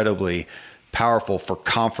 incredibly powerful for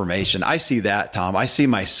confirmation. I see that, Tom. I see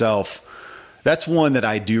myself. That's one that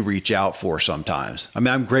I do reach out for sometimes. I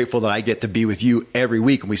mean, I'm grateful that I get to be with you every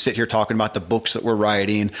week and we sit here talking about the books that we're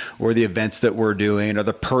writing or the events that we're doing or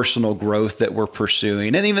the personal growth that we're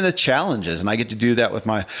pursuing and even the challenges. And I get to do that with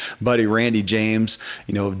my buddy, Randy James,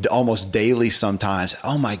 almost daily sometimes.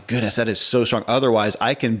 Oh my goodness, that is so strong. Otherwise,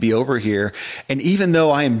 I can be over here. And even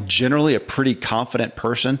though I am generally a pretty confident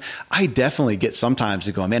person, I definitely get sometimes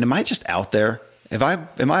to go, man, am I just out there?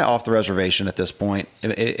 Am I off the reservation at this point?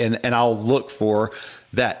 And I'll look for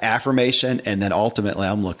that affirmation, and then ultimately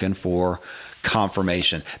I'm looking for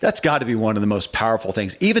confirmation. That's got to be one of the most powerful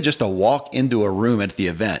things, even just to walk into a room at the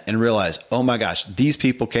event and realize, oh my gosh, these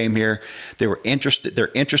people came here. They're interested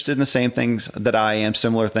in the same things that I am,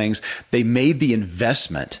 similar things. They made the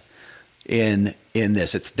investment in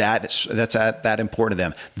this. That's that important to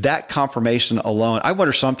them. That confirmation alone, I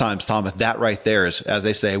wonder sometimes, Tom, if that right there is, as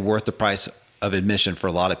they say, worth the price of admission for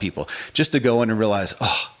a lot of people, just to go in and realize,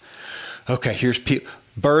 oh, okay, here's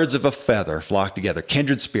birds of a feather flock together,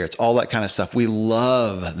 kindred spirits, all that kind of stuff. We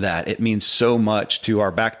love that. It means so much to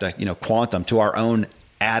our back to, quantum, to our own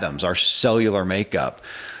atoms, our cellular makeup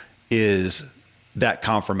is that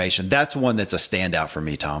confirmation. That's one that's a standout for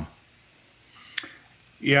me, Tom.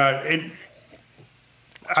 Yeah.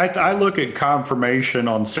 I look at confirmation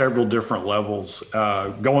on several different levels,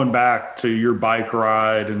 going back to your bike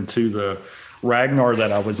ride and to the Ragnar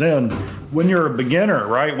that I was in. When you're a beginner,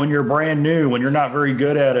 right? When you're brand new, when you're not very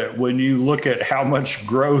good at it, when you look at how much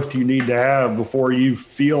growth you need to have before you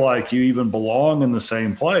feel like you even belong in the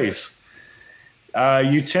same place,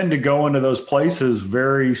 you tend to go into those places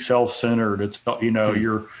very self-centered. It's,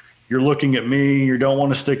 you're looking at me, you don't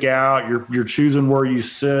want to stick out. You're choosing where you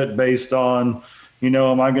sit based on,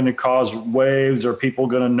 am I going to cause waves? Are people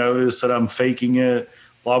going to notice that I'm faking it?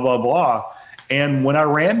 Blah, blah, blah. And when I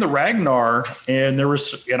ran the Ragnar, and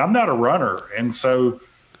I'm not a runner, and so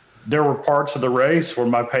there were parts of the race where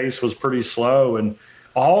my pace was pretty slow, and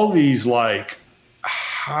all these like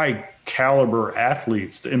high caliber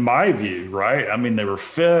athletes, in my view, right? I mean, they were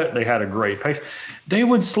fit, they had a great pace. They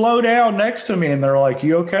would slow down next to me, and they're like,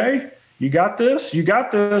 "You okay? You got this? You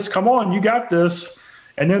got this? Come on, you got this."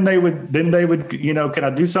 And then they would, can I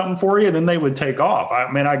do something for you? And then they would take off.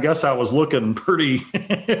 I mean, I guess I was looking pretty,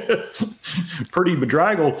 pretty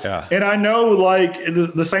bedraggled. Yeah. And I know like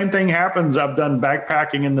the same thing happens. I've done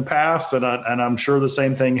backpacking in the past, and I'm sure the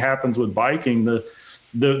same thing happens with biking. The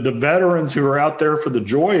veterans who are out there for the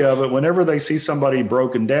joy of it, whenever they see somebody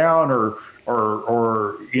broken down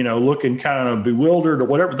or looking kind of bewildered or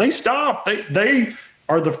whatever, they stop. They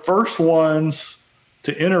are the first ones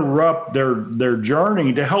to interrupt their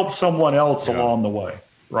journey to help someone else along the way,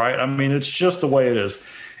 right? I mean, it's just the way it is.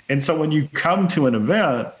 And so when you come to an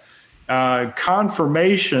event,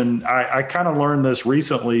 confirmation, I kind of learned this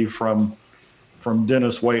recently from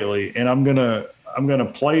Dennis Waitley, and I'm gonna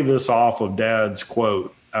play this off of Dad's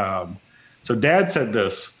quote. So Dad said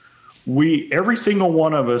this: every single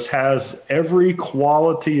one of us has every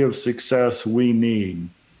quality of success we need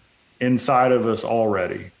inside of us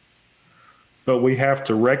already. But we have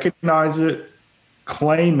to recognize it,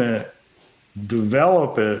 claim it,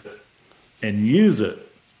 develop it, and use it,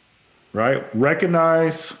 right?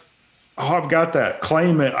 Recognize, oh, I've got that.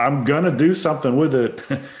 Claim it. I'm going to do something with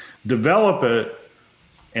it. Develop it,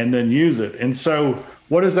 and then use it. And so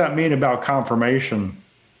what does that mean about confirmation?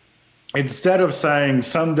 Instead of saying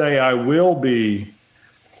someday I will be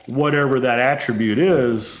whatever that attribute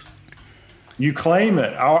is, you claim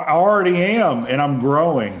it. I already am, and I'm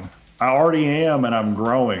growing. I already am, and I'm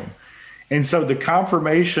growing. And so the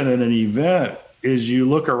confirmation in an event is you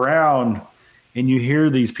look around and you hear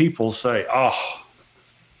these people say, oh,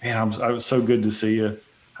 man, I was so good to see you.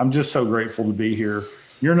 I'm just so grateful to be here.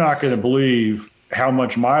 You're not going to believe how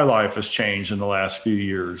much my life has changed in the last few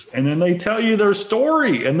years. And then they tell you their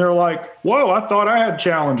story, and they're like, whoa, I thought I had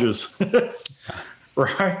challenges.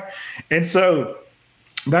 Right? And so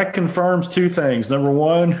that confirms two things. Number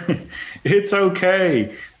one, it's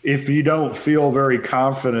okay if you don't feel very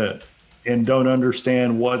confident and don't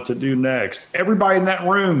understand what to do next. Everybody in that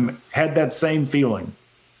room had that same feeling.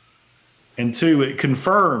 And two, it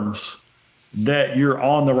confirms that you're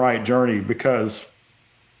on the right journey because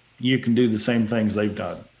you can do the same things they've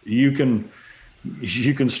done. You can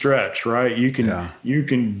stretch, right? You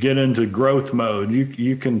can get into growth mode.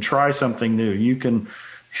 You can try something new. You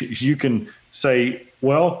can say,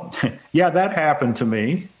 well, yeah, that happened to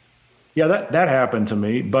me. Yeah, that happened to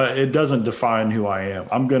me, but it doesn't define who I am.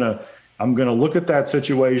 I'm gonna look at that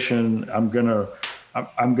situation. I'm gonna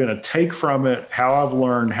take from it how I've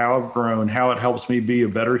learned, how I've grown, how it helps me be a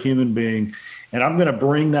better human being, and I'm going to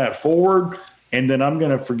bring that forward. And then I'm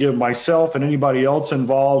going to forgive myself and anybody else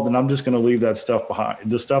involved. And I'm just going to leave that stuff behind.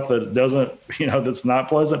 The stuff that doesn't, that's not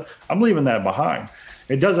pleasant, I'm leaving that behind.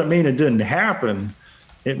 It doesn't mean it didn't happen.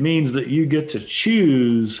 It means that you get to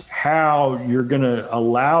choose how you're going to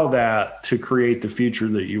allow that to create the future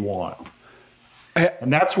that you want.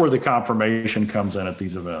 And that's where the confirmation comes in at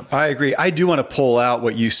these events. I agree. I do want to pull out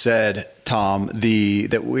what you said, Tom,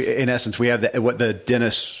 in essence, we have what the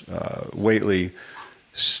Dennis Waitley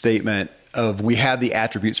statement of we have the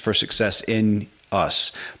attributes for success in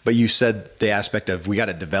us, but you said the aspect of we got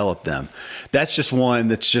to develop them. That's just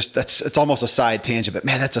one it's almost a side tangent, but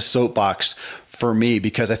man, that's a soapbox for me,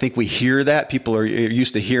 because I think we hear that people are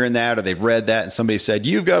used to hearing that, or they've read that and somebody said,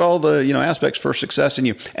 you've got all the, aspects for success in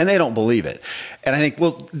you, and they don't believe it. And I think,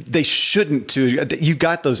 well, they shouldn't too. You've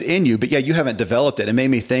got those in you, but yeah, you haven't developed it. It made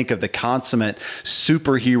me think of the consummate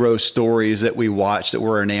superhero stories that we watch that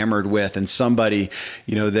we're enamored with. And somebody,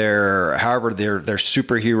 their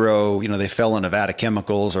superhero, they fell in a vat of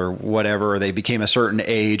chemicals or whatever, or they became a certain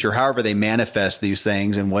age, or however they manifest these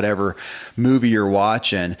things in whatever movie you're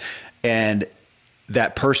watching. And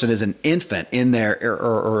that person is an infant in their,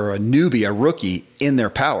 or a newbie, a rookie in their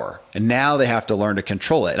power. And now they have to learn to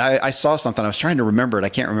control it. And I saw something, I was trying to remember it. I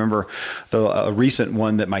can't remember a recent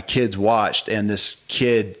one that my kids watched. And this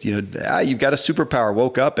kid, you've got a superpower,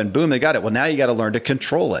 woke up and boom, they got it. Well, now you got to learn to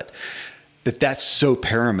control it. That's so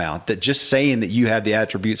paramount, that just saying that you have the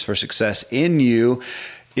attributes for success in you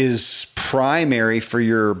is primary for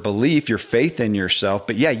your belief, your faith in yourself.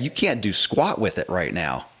 But yeah, you can't do squat with it right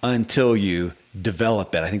now until you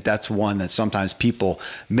develop it. I think that's one that sometimes people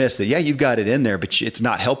miss, that yeah, you've got it in there, but it's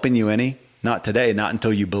not helping you any, not today, not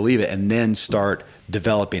until you believe it, and then start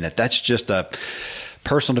developing it. That's just a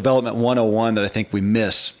personal development 101 that I think we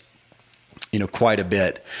miss, quite a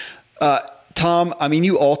bit. Tom,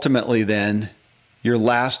 you ultimately then, your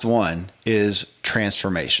last one is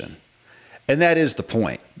transformation. And that is the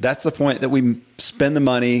point. That's the point, that we spend the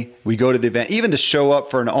money, we go to the event, even to show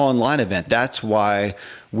up for an online event. That's why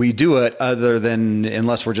we do it, other than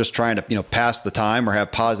unless we're just trying to, pass the time or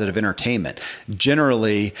have positive entertainment.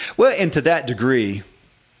 Generally, well, and to that degree,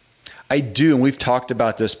 I do, and we've talked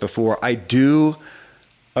about this before, I do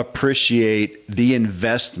appreciate the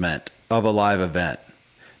investment of a live event.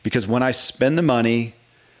 Because when I spend the money,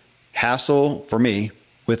 hassle for me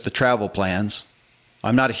with the travel plans,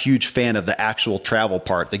 I'm not a huge fan of the actual travel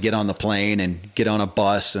part, to get on the plane and get on a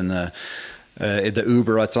bus and the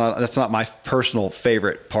Uber. That's not my personal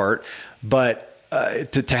favorite part. But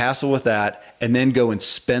to hassle with that and then go and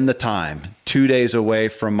spend the time 2 days away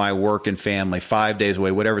from my work and family, 5 days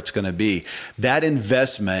away, whatever it's going to be, that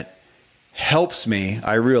investment helps me,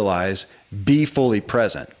 I realize, be fully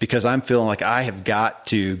present, because I'm feeling like I have got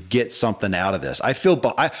to get something out of this.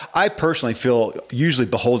 I personally feel usually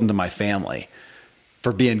beholden to my family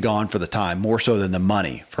for being gone for the time, more so than the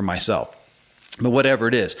money for myself. But whatever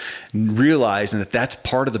it is, realizing that that's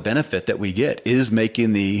part of the benefit that we get is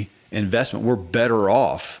making the investment. We're better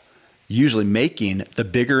off usually making the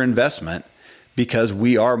bigger investment because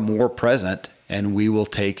we are more present and we will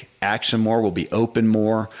take action more. We'll be open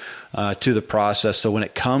more to the process. So when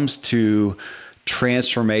it comes to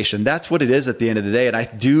transformation, that's what it is at the end of the day. And I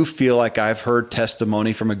do feel like I've heard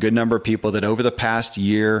testimony from a good number of people that over the past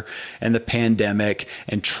year and the pandemic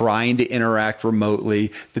and trying to interact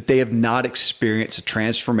remotely, that they have not experienced the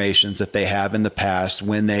transformations that they have in the past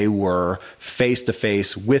when they were face to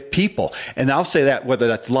face with people. And I'll say that whether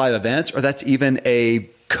that's live events or that's even a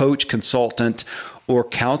coach, consultant, or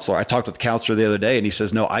counselor. I talked with a counselor the other day and he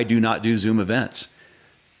says, no, I do not do Zoom events.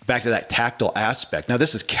 Back to that tactile aspect. Now,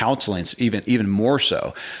 this is counseling, even more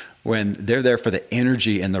so, when they're there for the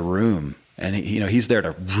energy in the room, and he's there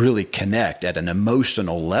to really connect at an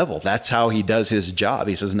emotional level. That's how he does his job.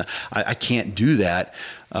 He says, no, I can't do that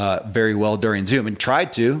very well during Zoom, and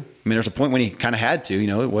tried to. There's a point when he kind of had to.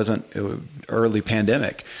 It was early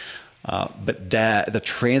pandemic, but the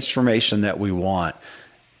transformation that we want.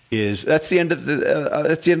 That's the end of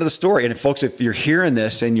the story. And folks, if you're hearing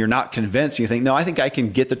this and you're not convinced, you think, no, I think I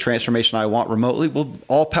can get the transformation I want remotely. Well,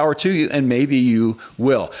 all power to you, and maybe you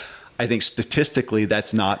will. I think statistically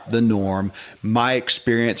that's not the norm. My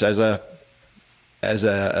experience as a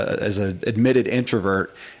admitted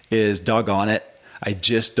introvert is, doggone it, I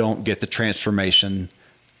just don't get the transformation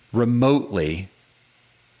remotely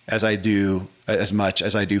as much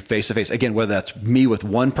as I do face to face. Again, whether that's me with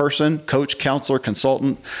one person, coach, counselor,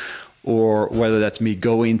 consultant, or whether that's me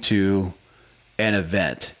going to an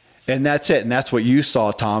event. And that's it. And that's what you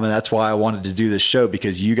saw, Tom. And that's why I wanted to do this show,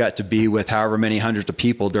 because you got to be with however many hundreds of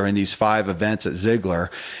people during these 5 events at Ziglar.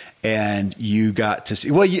 and you got to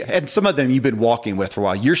see, and some of them you've been walking with for a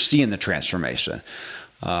while, you're seeing the transformation.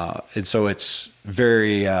 And so it's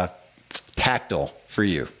very tactile for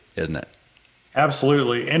you, isn't it?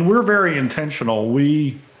 Absolutely. And we're very intentional.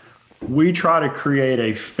 We try to create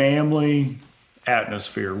a family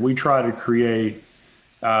atmosphere. We try to create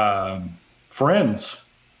friends,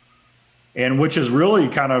 and which is really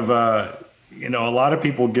kind of, a lot of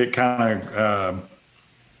people get kind of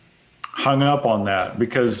hung up on that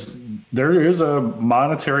because there is a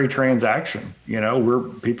monetary transaction, where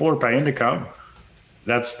people are paying to come.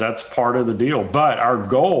 That's part of the deal. But our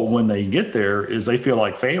goal when they get there is they feel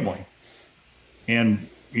like family. And,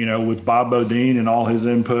 with Bob Bodine and all his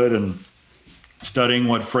input and studying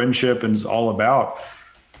what friendship is all about,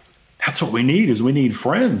 that's what we need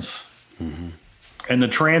friends. Mm-hmm. And the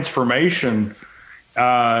transformation,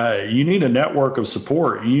 you need a network of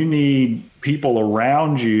support. You need people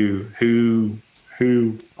around you who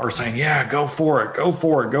are saying, yeah, go for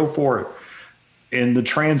it. And the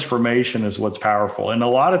transformation is what's powerful. And a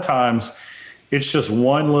lot of times it's just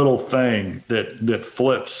one little thing that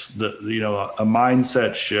flips a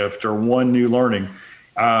mindset shift or one new learning.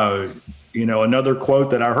 Another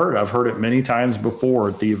quote that I've heard it many times before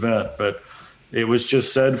at the event, but it was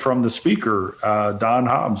just said from the speaker, Don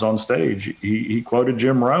Hobbs on stage. He quoted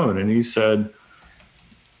Jim Rohn, and he said,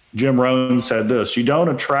 Jim Rohn said this: "You don't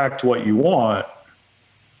attract what you want,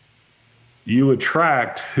 you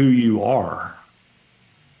attract who you are."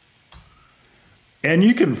 And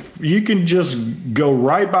you can just go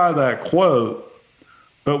right by that quote,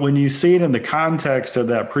 but when you see it in the context of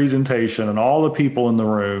that presentation and all the people in the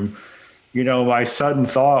room, my sudden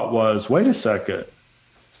thought was, wait a second.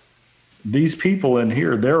 These people in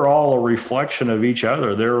here, they're all a reflection of each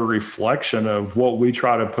other. They're a reflection of what we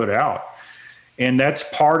try to put out. And that's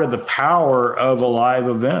part of the power of a live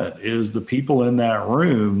event is the people in that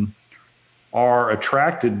room are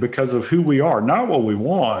attracted because of who we are, not what we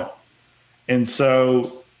want. And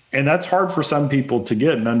that's hard for some people to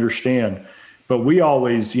get and understand. But we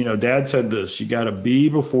always, Dad said this, you got to be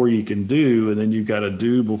before you can do, and then you got to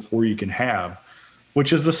do before you can have,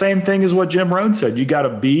 which is the same thing as what Jim Rohn said. You got to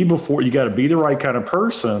be the right kind of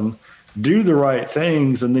person, do the right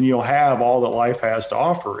things, and then you'll have all that life has to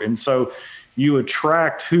offer. And so you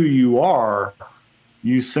attract who you are.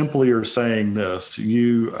 You simply are saying this.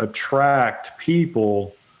 You attract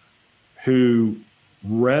people who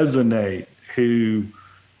resonate, who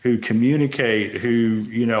communicate,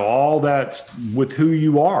 who, all that's with who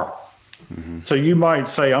you are. Mm-hmm. So you might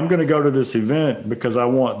say, I'm going to go to this event because I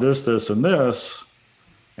want this, this, and this.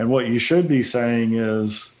 And what you should be saying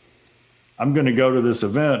is, I'm going to go to this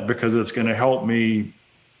event because it's going to help me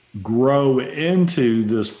grow into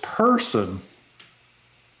this person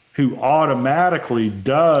who automatically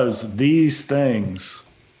does these things,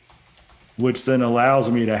 which then allows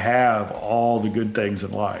me to have all the good things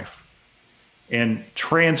in life. And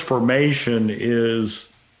transformation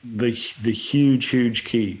is the huge, huge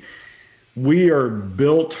key. We are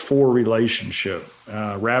built for relationship.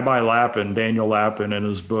 Rabbi Lapin, Daniel Lapin, in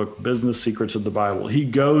his book, Business Secrets of the Bible, he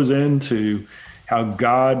goes into how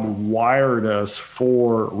God wired us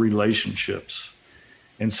for relationships.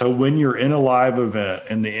 And so when you're in a live event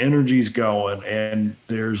and the energy's going and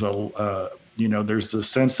there's there's the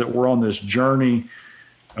sense that we're on this journey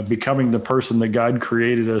of becoming the person that God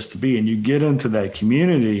created us to be, and you get into that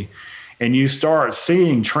community and you start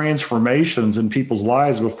seeing transformations in people's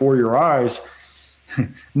lives before your eyes,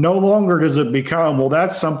 no longer does it become, well,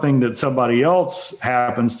 that's something that somebody else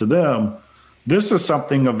happens to them. This is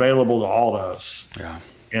something available to all of us. Yeah.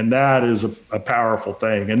 And that is a powerful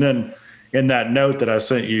thing. And then in that note that I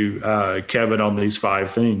sent you, Kevin, on these 5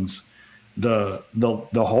 things, the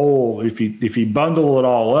whole, if you bundle it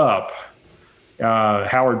all up,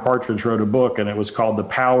 Howard Partridge wrote a book, and it was called The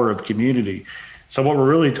Power of Community. So what we're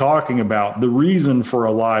really talking about, the reason for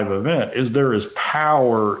a live event is there is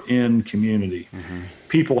power in community. Mm-hmm.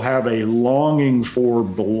 People have a longing for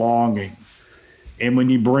belonging. And when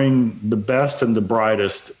you bring the best and the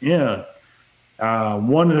brightest in,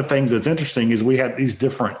 one of the things that's interesting is we had these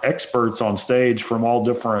different experts on stage from all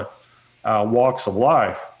different walks of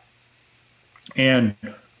life. And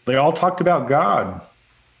they all talked about God.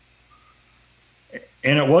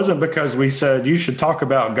 And it wasn't because we said you should talk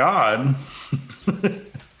about God.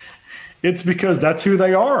 It's because that's who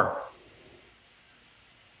they are.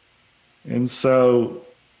 And so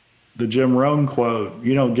the Jim Rohn quote,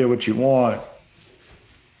 you don't get what you want.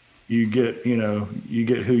 You get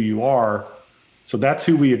who you are. So that's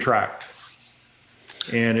who we attract.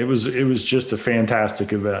 And it was just a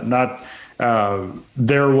fantastic event.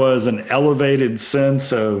 There was an elevated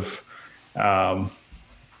sense of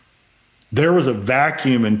there was a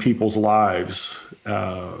vacuum in people's lives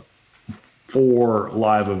for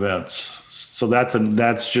live events. So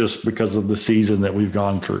that's just because of the season that we've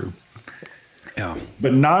gone through. Yeah.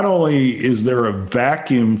 But not only is there a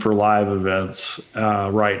vacuum for live events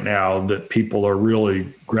right now that people are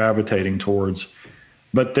really gravitating towards,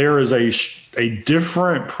 but there is a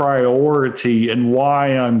different priority in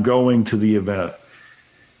why I'm going to the event.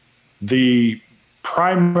 The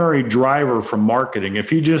primary driver for marketing,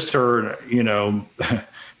 if you just are,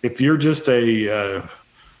 if you're just an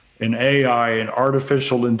AI, an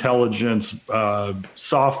artificial intelligence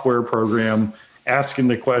software program asking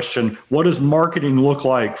the question, what does marketing look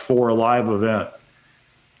like for a live event?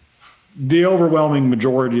 The overwhelming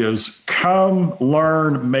majority is come,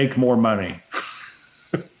 learn, make more money.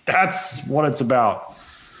 That's what it's about.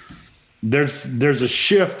 There's a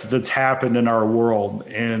shift that's happened in our world,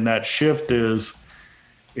 and that shift is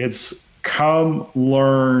it's come,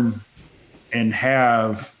 learn, and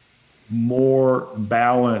have more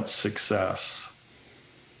balanced success.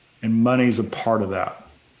 And money's a part of that.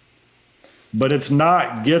 But it's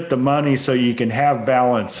not get the money so you can have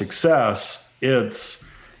balanced success. It's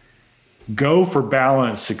go for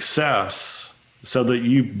balanced success so that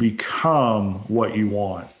you become what you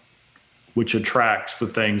want, which attracts the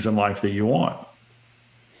things in life that you want.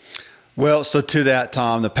 Well, so to that,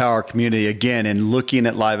 Tom, the power community, again, in looking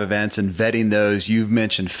at live events and vetting those, you've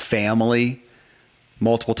mentioned family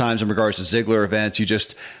multiple times in regards to Ziglar events. You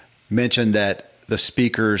just mentioned that the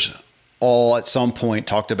speakers all at some point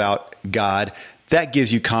talked about God. That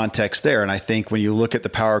gives you context there. And I think when you look at the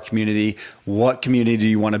power community, what community do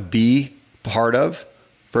you want to be part of?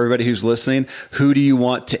 For everybody who's listening, who do you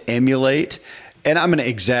want to emulate? And I'm going to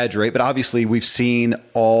exaggerate, but obviously we've seen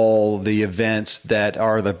all the events that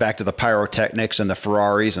are back to the pyrotechnics and the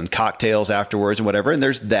Ferraris and cocktails afterwards and whatever. And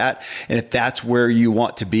there's that. And if that's where you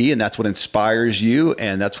want to be and that's what inspires you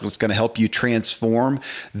and that's what's going to help you transform,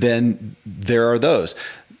 then there are those.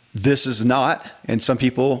 This is not, and some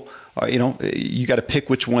people, you got to pick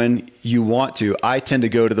which one you want to. I tend to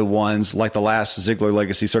go to the ones like the last Ziglar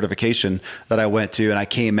Legacy certification that I went to, and I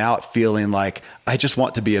came out feeling like I just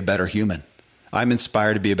want to be a better human. I'm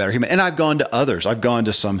inspired to be a better human. And I've gone to others. I've gone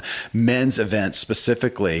to some men's events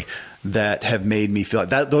specifically that have made me feel like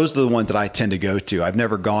that. Those are the ones that I tend to go to. I've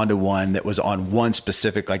never gone to one that was on one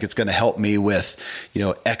specific, like it's going to help me with,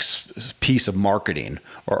 X piece of marketing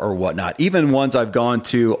or whatnot. Even ones I've gone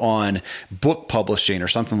to on book publishing or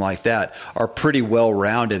something like that are pretty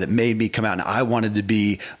well-rounded. It made me come out and I wanted to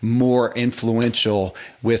be more influential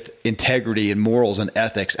with integrity and morals and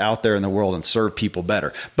ethics out there in the world and serve people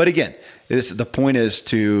better. But again, the point is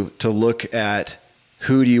to look at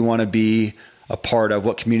who do you want to be a part of,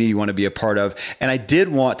 what community you want to be a part of. And I did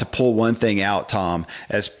want to pull one thing out, Tom,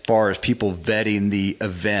 as far as people vetting the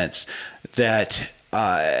events, that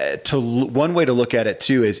one way to look at it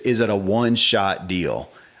too is it a one-shot deal?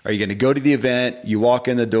 Are you going to go to the event, you walk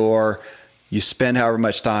in the door, you spend however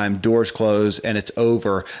much time, doors close, and it's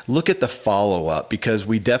over? Look at the follow-up, because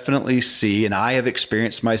we definitely see, and I have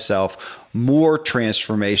experienced myself, more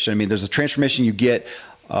transformation. I mean, there's a transformation you get,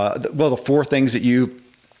 the four things that you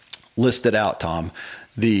listed out, Tom: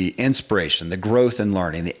 the inspiration, the growth and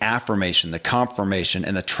learning, the affirmation, the confirmation,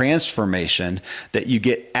 and the transformation that you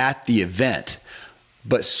get at the event.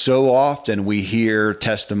 But so often we hear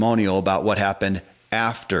testimonial about what happened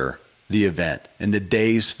after the event, in the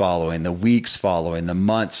days following, the weeks following, the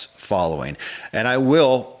months following. And I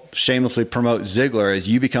will shamelessly promote Ziglar as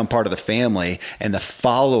you become part of the family, and the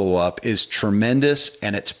follow-up is tremendous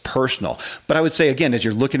and it's personal. But I would say, again, as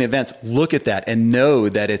you're looking at events, look at that and know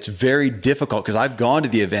that it's very difficult, because I've gone to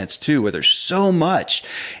the events too where there's so much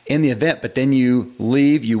in the event, but then you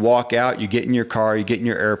leave, you walk out, you get in your car, you get in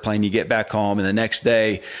your airplane, you get back home, and the next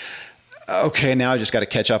day, okay, now I just got to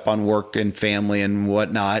catch up on work and family and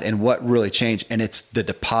whatnot, and what really changed. And it's the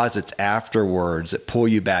deposits afterwards that pull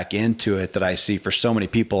you back into it that I see for so many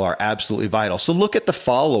people are absolutely vital. So look at the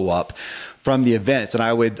follow-up from the events. And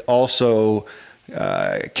I would also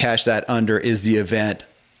cash that under, is the event,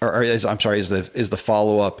 is the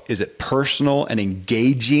follow-up, is it personal and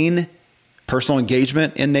engaging, personal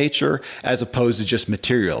engagement in nature, as opposed to just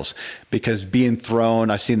materials? Because being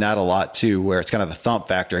thrown, I've seen that a lot too, where it's kind of the thump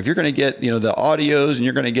factor. If you're going to get, the audios, and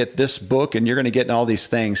you're going to get this book, and you're going to get all these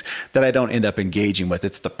things that I don't end up engaging with.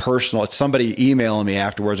 It's the personal. It's somebody emailing me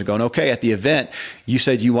afterwards and going, okay, at the event, you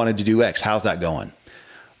said you wanted to do X. How's that going?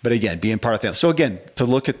 But again, being part of the family. So again, to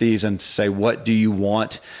look at these and say, what do you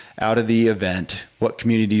want out of the event? What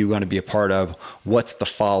community do you want to be a part of? What's the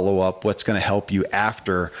follow-up? What's going to help you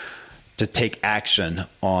after to take action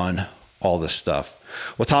on all this stuff.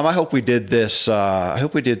 Well, Tom, I hope we did this. I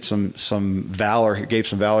hope we did some valor, gave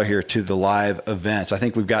some valor here to the live events. I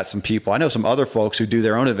think we've got some people. I know some other folks who do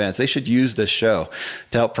their own events. They should use this show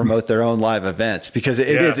to help promote their own live events, because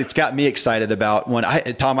it's got me excited about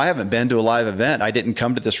Tom, I haven't been to a live event. I didn't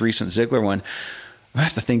come to this recent Ziglar one. I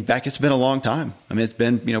have to think back. It's been a long time. I mean, it's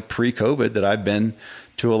been, pre-COVID that I've been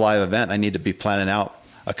to a live event. I need to be planning out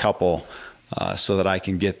a couple so that I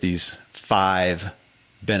can get these 5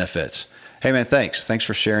 benefits. Hey, man, thanks. Thanks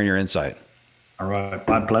for sharing your insight. All right.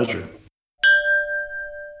 My pleasure.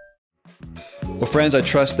 Well, friends, I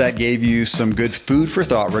trust that gave you some good food for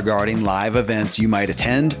thought regarding live events you might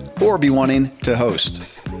attend or be wanting to host.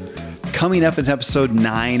 Coming up in episode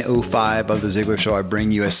 905 of The Ziglar Show, I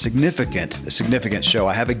bring you a significant show.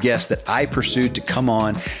 I have a guest that I pursued to come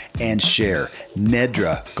on and share.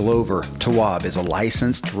 Nedra Glover Tawwab is a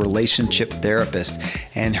licensed relationship therapist,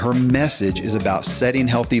 and her message is about setting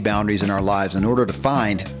healthy boundaries in our lives in order to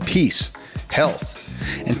find peace, health.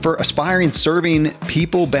 And for aspiring, serving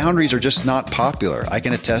people, boundaries are just not popular. I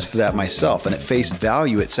can attest to that myself. And at face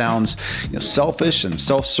value, it sounds selfish and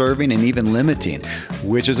self-serving and even limiting,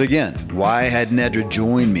 which is, again, why I had Nedra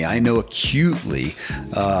join me. I know acutely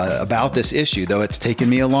about this issue, though it's taken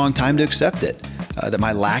me a long time to accept it, that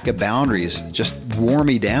my lack of boundaries just wore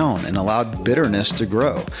me down and allowed bitterness to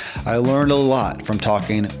grow. I learned a lot from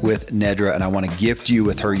talking with Nedra, and I want to gift you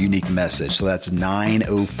with her unique message. So that's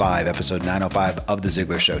episode 905 of The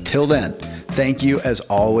Ziglar Show. Till then, thank you as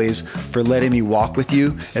always for letting me walk with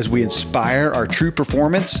you as we inspire our true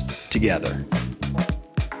performance together.